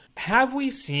 years, have we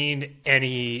seen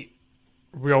any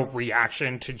real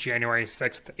reaction to January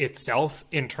 6th itself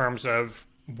in terms of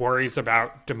worries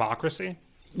about democracy?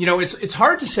 It's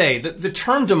hard to say. The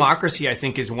term democracy, I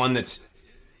think, is one that's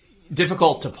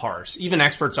difficult to parse. Even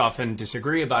experts often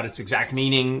disagree about its exact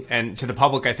meaning, and to the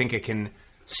public, I think it can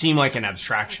seem like an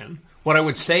abstraction. What I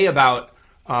would say about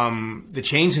the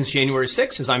change since January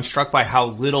 6th is I'm struck by how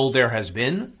little there has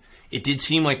been. It did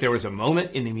seem like there was a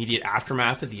moment in the immediate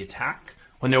aftermath of the attack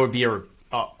when there would be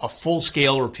a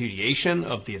full-scale repudiation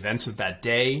of the events of that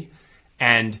day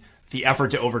and the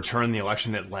effort to overturn the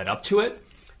election that led up to it.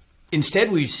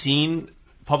 Instead, we've seen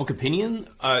public opinion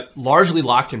largely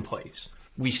locked in place.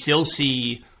 We still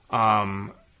see a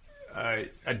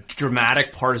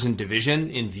dramatic partisan division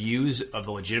in views of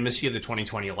the legitimacy of the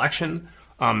 2020 election.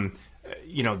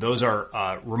 Those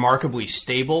are remarkably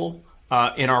stable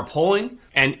in our polling.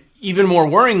 And even more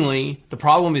worryingly, the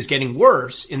problem is getting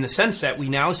worse in the sense that we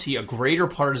now see a greater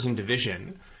partisan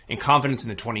division in confidence in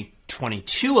the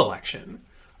 2022 election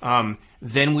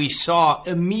than we saw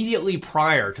immediately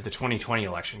prior to the 2020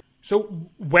 election. So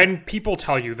when people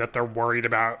tell you that they're worried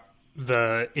about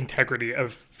the integrity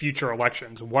of future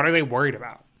elections, what are they worried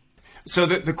about? So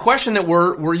the question that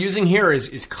we're using here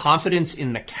is confidence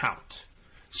in the count.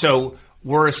 So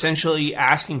we're essentially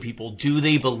asking people, do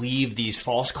they believe these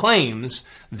false claims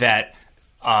that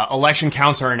election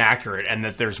counts are inaccurate and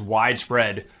that there's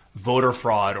widespread voter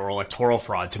fraud or electoral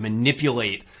fraud to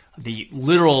manipulate the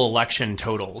literal election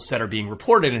totals that are being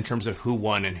reported in terms of who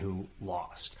won and who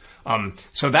lost?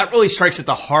 So that really strikes at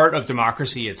the heart of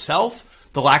democracy itself.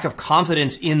 The lack of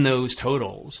confidence in those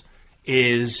totals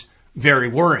is very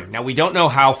worrying. Now, we don't know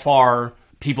how far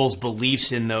people's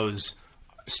beliefs in those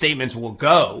statements will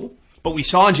go, but we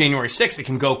saw on January 6th it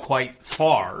can go quite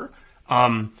far.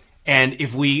 And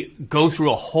if we go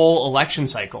through a whole election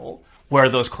cycle where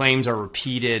those claims are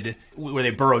repeated, where they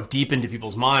burrow deep into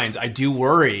people's minds, I do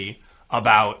worry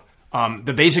about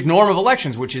the basic norm of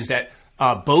elections, which is that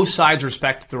both sides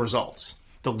respect the results.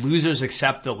 The losers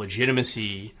accept the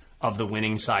legitimacy of the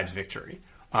winning side's victory.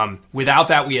 Without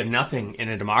that, we have nothing in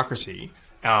a democracy.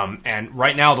 And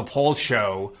right now, the polls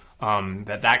show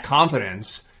that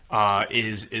confidence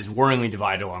is worryingly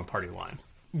divided along party lines.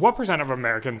 What percent of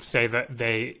Americans say that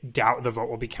they doubt the vote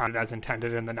will be counted as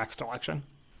intended in the next election?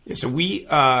 Yeah, so we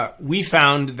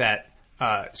found that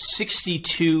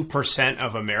 62%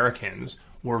 of Americans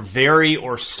were very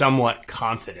or somewhat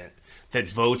confident that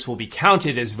votes will be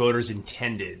counted as voters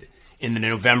intended in the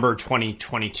November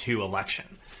 2022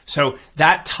 election. So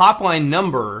that top line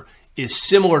number is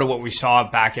similar to what we saw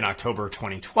back in October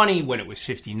 2020 when it was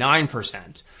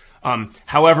 59%.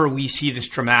 However, we see this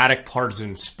dramatic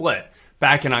partisan split.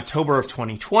 Back in October of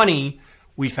 2020,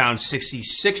 we found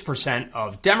 66%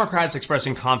 of Democrats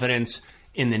expressing confidence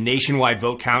in the nationwide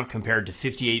vote count compared to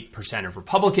 58% of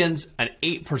Republicans, an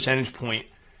 8 percentage point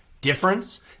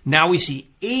difference. Now we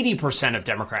see 80% of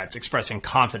Democrats expressing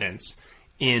confidence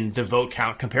in the vote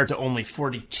count compared to only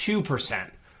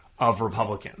 42% of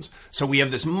Republicans. So we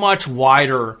have this much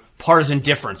wider partisan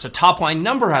difference. The top line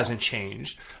number hasn't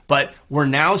changed, but we're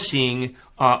now seeing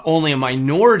only a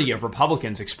minority of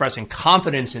Republicans expressing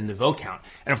confidence in the vote count.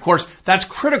 And of course, that's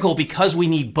critical because we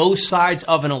need both sides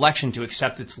of an election to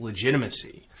accept its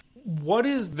legitimacy. What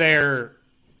is there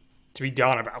to be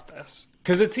done about this?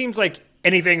 Because it seems like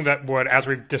anything that would, as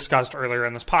we've discussed earlier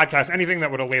in this podcast, anything that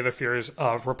would allay the fears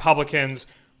of Republicans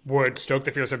would stoke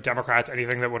the fears of Democrats.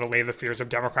 Anything that would allay the fears of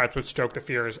Democrats would stoke the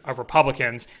fears of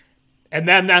Republicans. And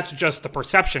then that's just the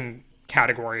perception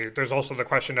category. There's also the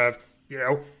question of,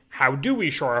 how do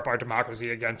we shore up our democracy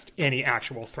against any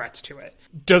actual threats to it?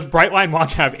 Does Brightline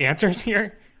want to have answers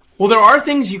here? Well, there are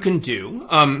things you can do.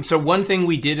 So one thing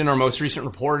we did in our most recent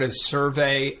report is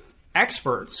survey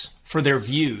experts for their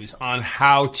views on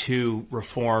how to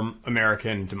reform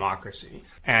American democracy.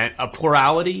 And a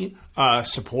plurality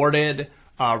supported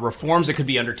reforms that could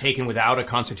be undertaken without a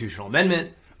constitutional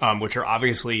amendment, which are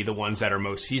obviously the ones that are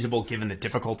most feasible given the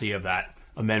difficulty of that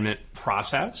amendment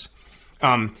process.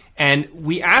 And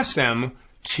we asked them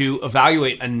to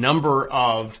evaluate a number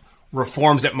of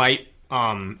reforms that might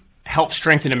help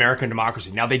strengthen American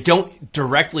democracy. Now, they don't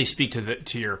directly speak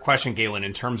to your question, Galen,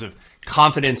 in terms of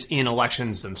confidence in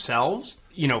elections themselves.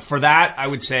 For that, I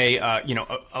would say,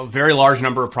 a very large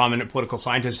number of prominent political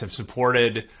scientists have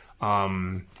supported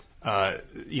the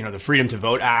Freedom to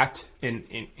Vote Act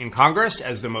in Congress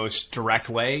as the most direct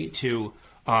way to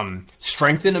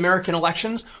strengthen American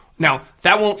elections. Now,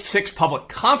 that won't fix public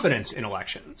confidence in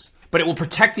elections, but it will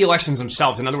protect the elections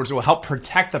themselves. In other words, it will help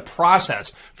protect the process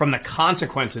from the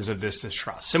consequences of this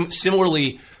distrust.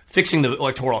 Similarly, fixing the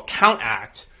Electoral Count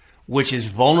Act, which is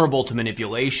vulnerable to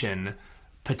manipulation,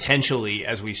 potentially,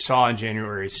 as we saw on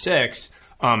January 6th,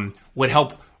 would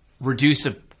help reduce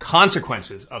the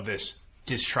consequences of this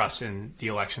distrust in the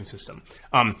election system.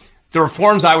 The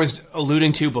reforms I was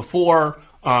alluding to before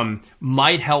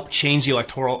might help change the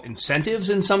electoral incentives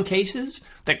in some cases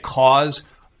that cause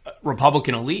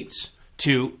Republican elites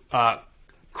to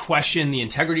question the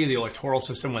integrity of the electoral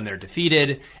system when they're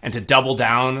defeated and to double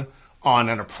down on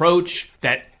an approach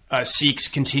that seeks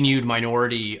continued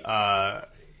minority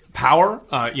power,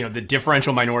 the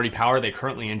differential minority power they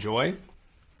currently enjoy.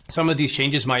 Some of these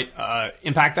changes might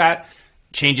impact that.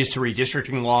 Changes to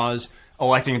redistricting laws,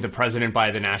 electing the president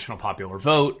by the national popular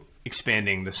vote,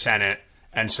 expanding the Senate,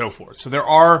 and so forth. So there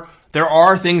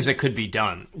are things that could be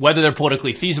done. Whether they're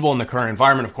politically feasible in the current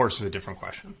environment, of course, is a different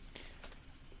question.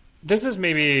 This is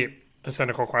maybe a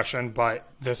cynical question, but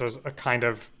this is a kind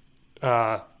of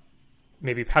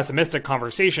maybe pessimistic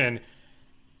conversation.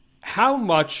 How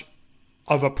much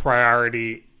of a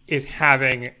priority is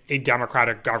having a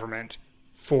democratic government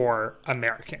for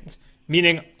Americans?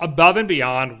 Meaning above and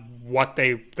beyond what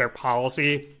their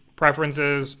policy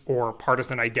preferences or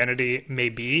partisan identity may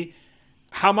be,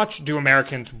 how much do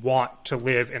Americans want to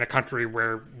live in a country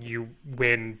where you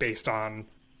win based on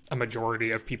a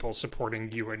majority of people supporting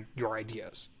you and your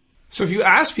ideas? So if you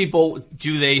ask people,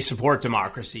 do they support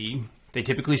democracy? They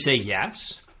typically say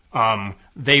yes.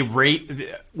 They rate,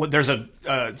 there's a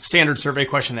standard survey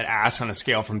question that asks on a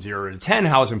scale from 0 to 10,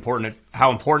 how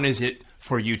important is it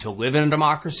for you to live in a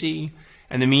democracy?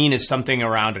 And the mean is something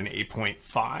around an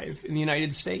 8.5 in the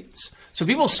United States. So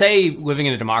people say living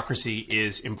in a democracy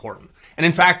is important. And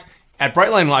in fact, at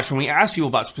Brightline Watch, when we ask people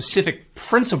about specific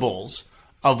principles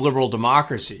of liberal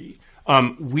democracy,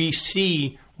 we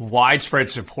see widespread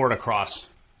support across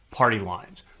party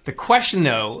lines. The question,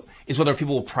 though, is whether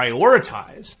people will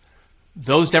prioritize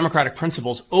those democratic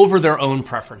principles over their own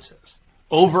preferences,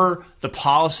 over the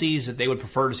policies that they would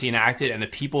prefer to see enacted and the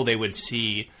people they would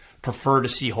prefer to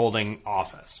see holding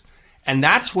office. And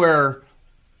that's where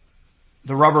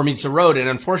the rubber meets the road. And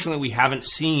unfortunately, we haven't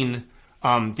seen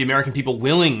the American people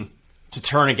willing to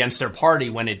turn against their party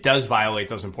when it does violate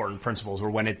those important principles or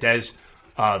when it does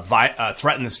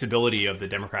threaten the stability of the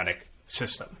democratic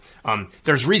system.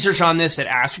 There's research on this that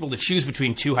asks people to choose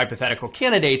between two hypothetical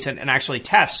candidates and actually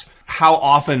tests how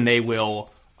often they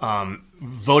will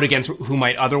vote against who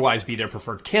might otherwise be their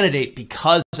preferred candidate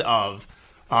because of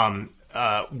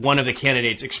one of the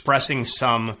candidates expressing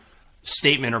some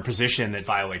statement or position that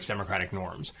violates democratic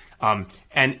norms.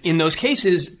 And in those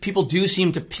cases, people do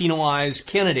seem to penalize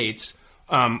candidates,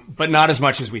 but not as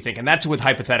much as we think. And that's with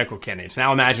hypothetical candidates.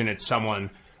 Now imagine it's someone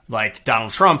like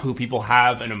Donald Trump, who people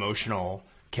have an emotional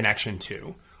connection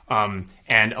to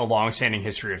and a longstanding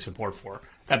history of support for.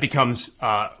 That becomes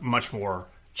much more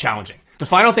challenging. The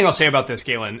final thing I'll say about this,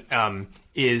 Galen,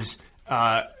 is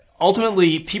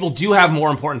ultimately people do have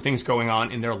more important things going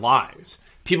on in their lives.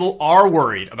 People are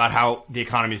worried about how the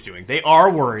economy is doing. They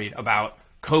are worried about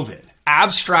COVID.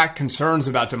 Abstract concerns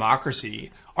about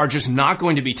democracy are just not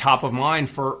going to be top of mind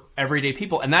for everyday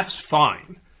people, and that's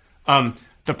fine.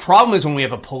 The problem is when we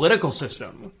have a political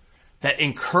system that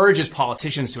encourages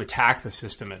politicians to attack the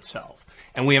system itself,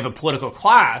 and we have a political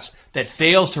class that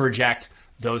fails to reject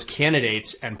those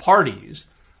candidates and parties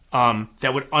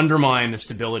that would undermine the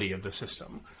stability of the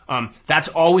system. That's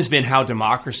always been how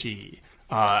democracy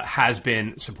has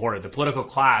been supported. The political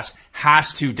class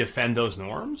has to defend those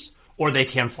norms, or they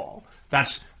can fall.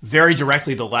 That's very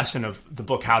directly the lesson of the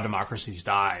book How Democracies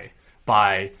Die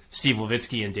by Steve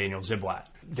Levitsky and Daniel Ziblatt.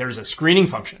 There's a screening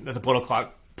function that the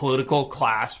political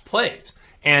class plays.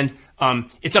 And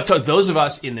it's up to those of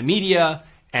us in the media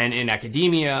and in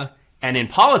academia and in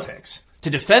politics to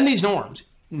defend these norms,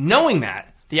 knowing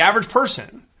that the average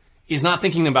person is not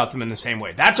thinking about them in the same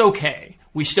way. That's okay.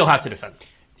 We still have to defend them.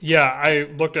 Yeah, I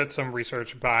looked at some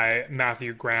research by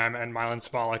Matthew Graham and Milan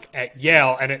Spalek at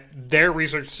Yale, and their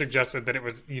research suggested that it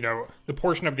was, the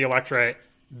portion of the electorate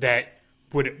that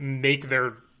would make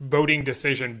their voting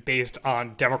decision based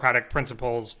on democratic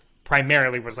principles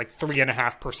primarily was like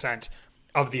 3.5%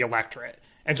 of the electorate.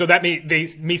 And so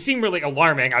they may seem really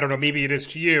alarming. I don't know, maybe it is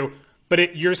to you,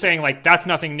 but you're saying like that's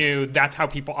nothing new. That's how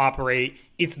people operate.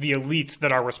 It's the elites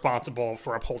that are responsible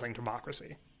for upholding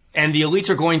democracy. And the elites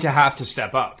are going to have to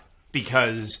step up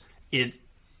because it's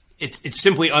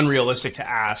simply unrealistic to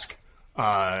ask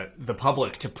the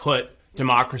public to put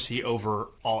democracy over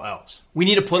all else. We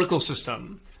need a political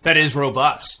system that is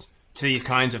robust to these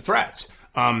kinds of threats.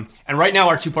 And right now,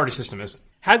 our two-party system isn't.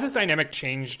 Has this dynamic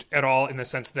changed at all in the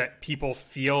sense that people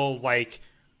feel like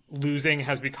losing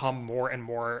has become more and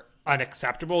more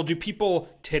unacceptable? Do people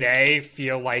today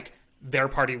feel like their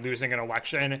party losing an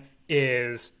election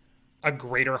is a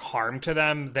greater harm to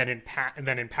them than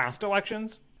in past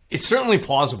elections? It's certainly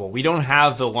plausible. We don't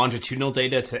have the longitudinal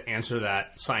data to answer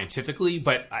that scientifically,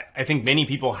 but I think many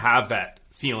people have that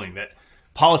feeling that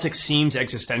politics seems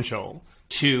existential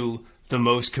to the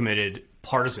most committed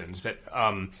partisans, that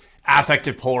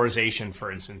affective polarization,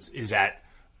 for instance, is at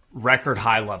record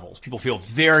high levels. People feel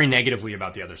very negatively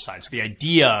about the other side. So the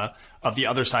idea of the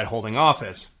other side holding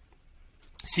office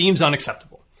seems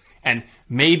unacceptable. And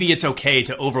maybe it's okay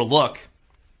to overlook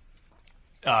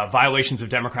violations of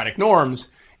democratic norms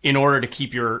in order to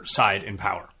keep your side in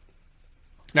power.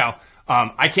 Now,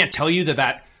 I can't tell you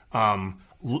that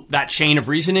chain of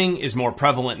reasoning is more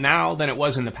prevalent now than it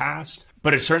was in the past,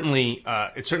 but it certainly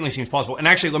seems plausible. And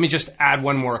actually, let me just add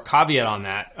one more caveat on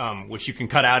that, which you can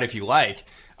cut out if you like.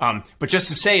 But just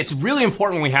to say, it's really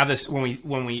important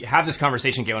when we have this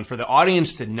conversation, Galen, for the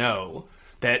audience to know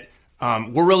that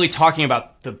we're really talking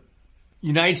about the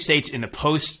United States in the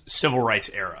post-civil rights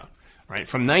era, right?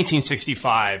 From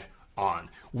 1965 on.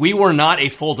 We were not a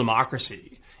full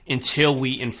democracy until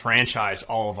we enfranchised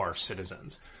all of our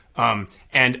citizens. And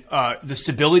the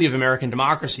stability of American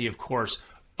democracy, of course,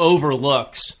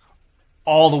 overlooks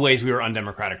all the ways we were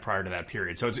undemocratic prior to that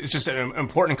period. So it's just an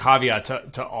important caveat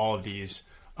to all of these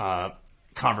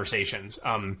conversations.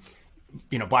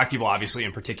 Black people, obviously,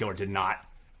 in particular, did not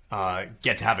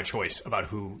get to have a choice about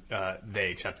who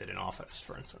they accepted in office,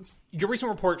 for instance. Your recent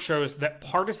report shows that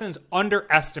partisans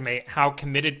underestimate how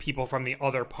committed people from the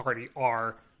other party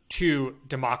are to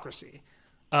democracy.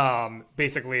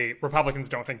 Basically, Republicans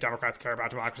don't think Democrats care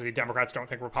about democracy. Democrats don't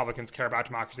think Republicans care about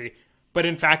democracy. But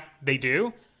in fact, they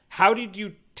do. How did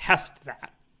you test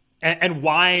that? And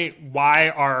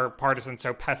why are partisans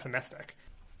so pessimistic?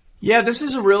 Yeah, this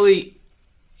is a really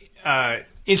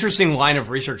interesting line of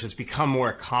research that's become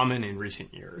more common in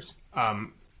recent years.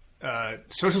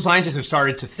 Social scientists have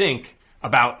started to think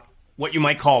about what you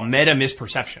might call meta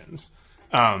misperceptions.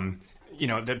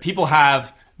 That people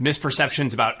have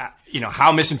misperceptions about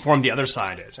how misinformed the other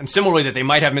side is, and similarly that they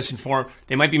might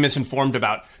be misinformed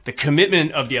about the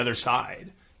commitment of the other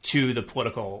side to the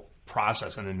political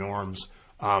process and the norms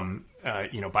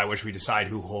by which we decide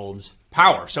who holds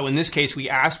power. So in this case, we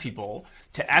ask people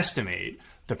to estimate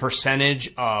the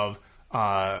percentage of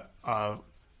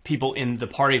people in the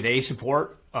party they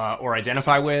support or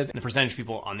identify with, and the percentage of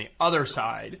people on the other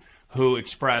side who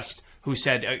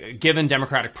said a given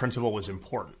democratic principle was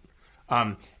important.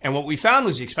 And what we found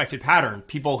was the expected pattern.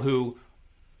 People who,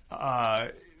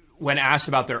 when asked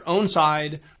about their own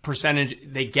side percentage,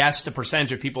 they guessed the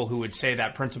percentage of people who would say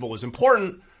that principle was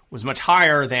important was much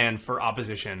higher than for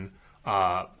opposition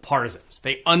partisans.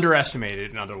 They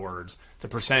underestimated, in other words, the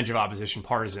percentage of opposition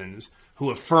partisans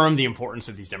who affirmed the importance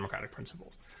of these democratic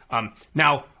principles.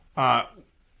 Now,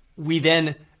 we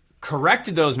then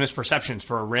corrected those misperceptions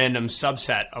for a random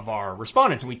subset of our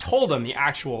respondents, and we told them the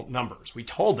actual numbers. We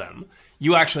told them,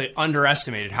 you actually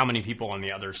underestimated how many people on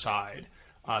the other side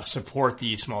support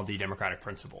these small d democratic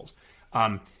principles.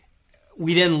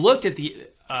 we then looked at the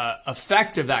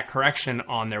effect of that correction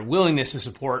on their willingness to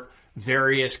support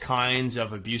various kinds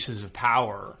of abuses of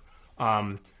power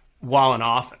while in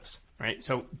office, right?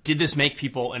 So did this make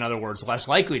people, in other words, less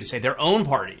likely to say their own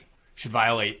party should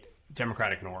violate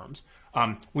democratic norms?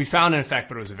 We found an effect,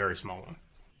 but it was a very small one.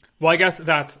 Well, I guess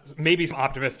that's maybe some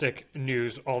optimistic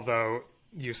news, although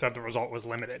you said the result was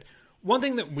limited. One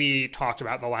thing that we talked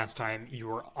about the last time you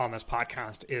were on this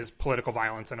podcast is political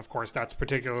violence, and of course that's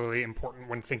particularly important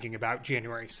when thinking about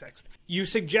January 6th. You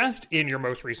suggest in your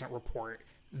most recent report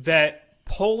that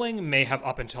polling may have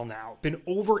up until now been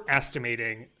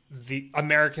overestimating the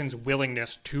Americans'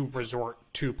 willingness to resort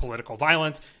to political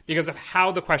violence because of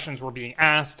how the questions were being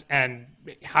asked and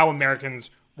how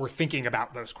Americans were thinking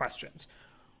about those questions.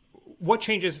 What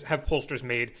changes have pollsters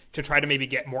made to try to maybe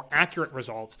get more accurate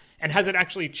results? And has it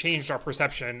actually changed our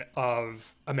perception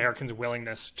of Americans'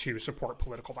 willingness to support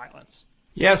political violence?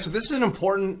 Yeah, so this is an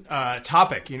important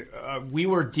topic. We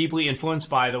were deeply influenced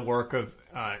by the work of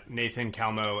Nathan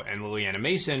Kalmo and Liliana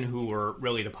Mason, who were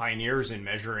really the pioneers in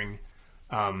measuring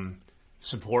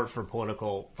support for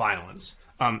political violence.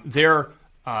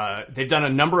 They've done a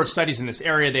number of studies in this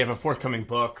area. They have a forthcoming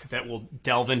book that will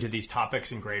delve into these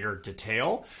topics in greater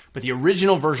detail. But the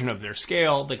original version of their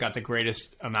scale that got the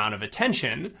greatest amount of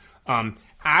attention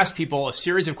asked people a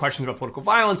series of questions about political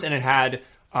violence, and it had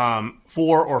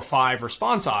 4 or 5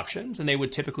 response options. And they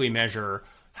would typically measure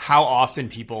how often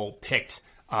people picked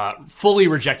fully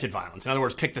rejected violence. In other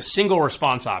words, picked the single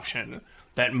response option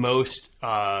that most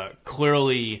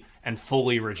clearly and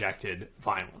fully rejected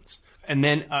violence. And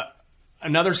then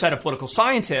another set of political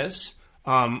scientists,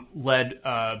 led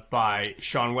by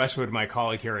Sean Westwood, my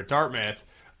colleague here at Dartmouth,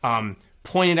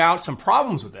 pointed out some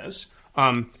problems with this.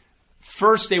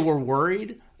 First, they were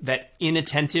worried that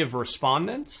inattentive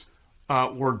respondents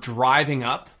were driving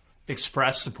up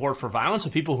expressed support for violence. So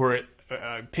people who are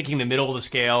picking the middle of the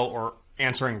scale or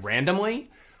answering randomly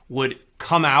would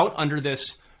come out under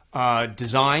this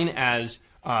design as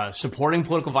supporting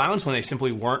political violence when they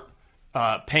simply weren't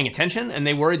paying attention, and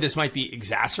they worried this might be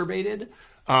exacerbated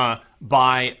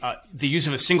by the use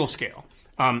of a single scale.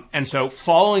 And so,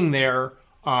 following their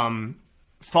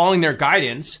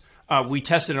guidance, we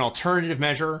tested an alternative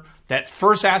measure that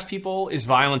first asked people, "Is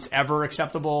violence ever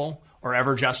acceptable or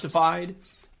ever justified?"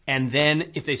 And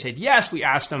then, if they said yes, we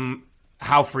asked them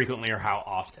how frequently or how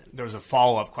often. There was a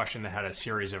follow-up question that had a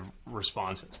series of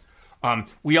responses.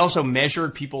 We also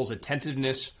measured people's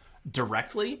attentiveness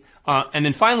directly. And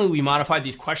then finally, we modified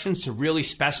these questions to really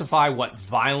specify what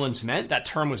violence meant. That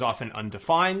term was often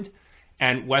undefined.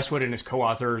 And Westwood and his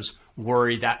co-authors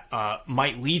worried that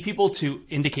might lead people to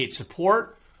indicate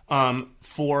support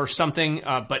for something,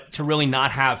 but to really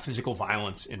not have physical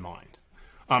violence in mind.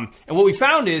 And what we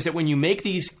found is that when you make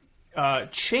these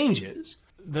changes,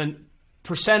 the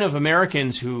percent of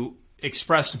Americans who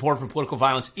express support for political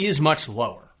violence is much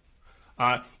lower.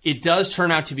 It does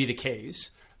turn out to be the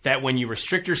case that when you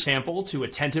restrict your sample to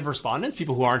attentive respondents,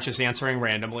 people who aren't just answering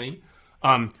randomly,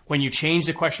 when you change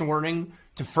the question wording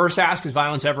to first ask, is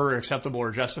violence ever acceptable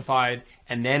or justified,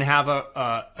 and then have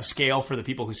a scale for the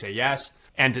people who say yes,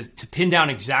 and to pin down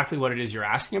exactly what it is you're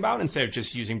asking about instead of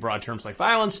just using broad terms like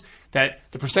violence, that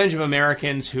the percentage of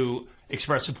Americans who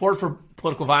express support for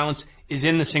political violence is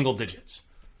in the single digits.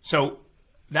 So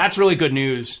that's really good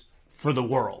news for the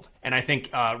world, and I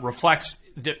think reflects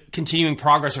the continuing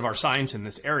progress of our science in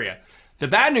this area. The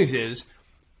bad news is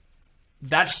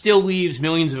that still leaves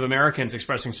millions of Americans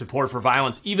expressing support for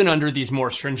violence, even under these more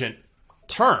stringent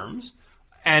terms.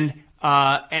 And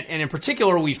in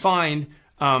particular, we find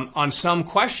on some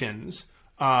questions,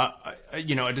 a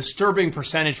disturbing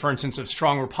percentage, for instance, of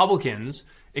strong Republicans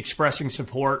expressing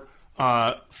support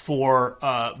for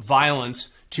violence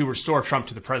to restore Trump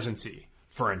to the presidency,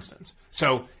 for instance.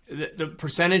 So the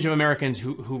percentage of Americans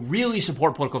who really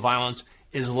support political violence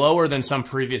is lower than some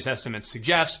previous estimates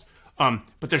suggest,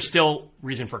 but there's still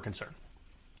reason for concern.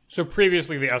 So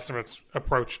previously the estimates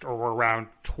approached or were around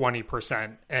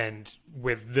 20%, and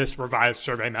with this revised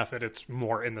survey method, it's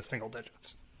more in the single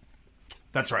digits.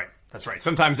 That's right.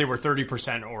 Sometimes they were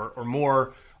 30% or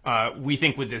more. We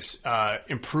think with this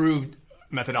improved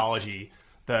methodology,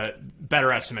 the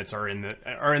better estimates are in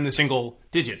the single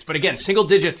digits. But again, single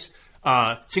digit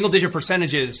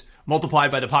percentages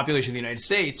multiplied by the population of the United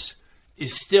States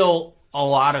is still a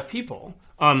lot of people.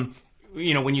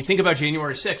 When you think about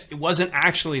January 6th, it wasn't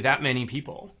actually that many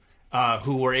people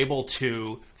who were able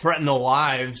to threaten the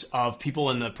lives of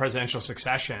people in the presidential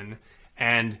succession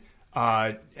and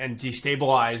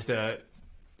destabilize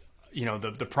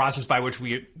the process by which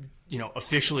we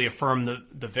officially affirm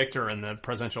the victor in the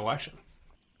presidential election.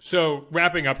 So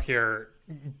wrapping up here,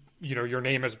 your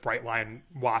name is Brightline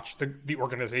Watch, the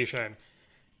organization.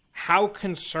 How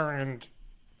concerned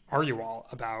are you all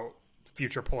about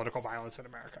future political violence in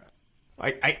America?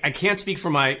 I can't speak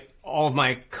for all of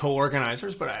my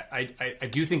co-organizers, but I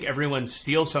do think everyone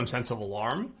feels some sense of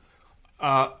alarm.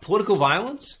 Political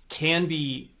violence can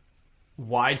be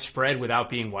widespread without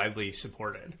being widely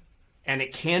supported. And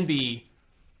it can be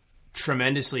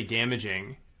tremendously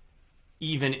damaging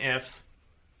even if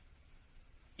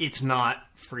it's not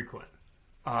frequent.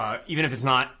 Even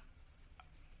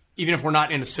if we're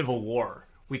not in a civil war,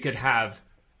 we could have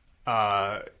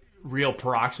real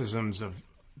paroxysms of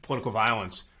political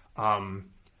violence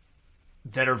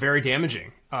that are very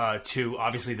damaging to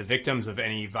obviously the victims of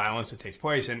any violence that takes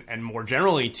place, and more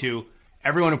generally to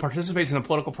everyone who participates in the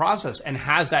political process and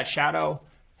has that shadow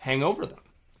hang over them.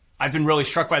 I've been really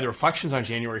struck by the reflections on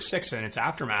January 6th and its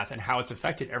aftermath and how it's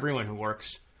affected everyone who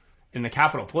works in the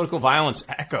Capitol. Political violence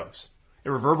echoes. It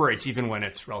reverberates even when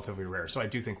it's relatively rare. So I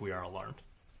do think we are alarmed.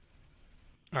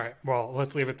 All right. Well,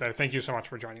 let's leave it there. Thank you so much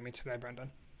for joining me today, Brendan.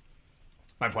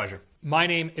 My pleasure. My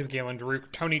name is Galen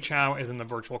Daruk. Tony Chow is in the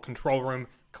virtual control room.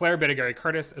 Claire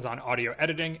Bidigary-Curtis is on audio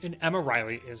editing, and Emma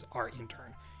Riley is our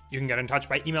intern. You can get in touch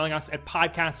by emailing us at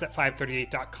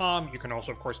podcasts@FiveThirtyEight.com. You can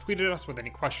also, of course, tweet at us with any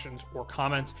questions or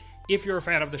comments. If you're a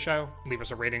fan of the show, leave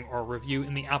us a rating or a review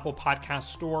in the Apple Podcast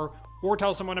Store or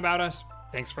tell someone about us.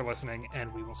 Thanks for listening,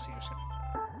 and we will see you soon.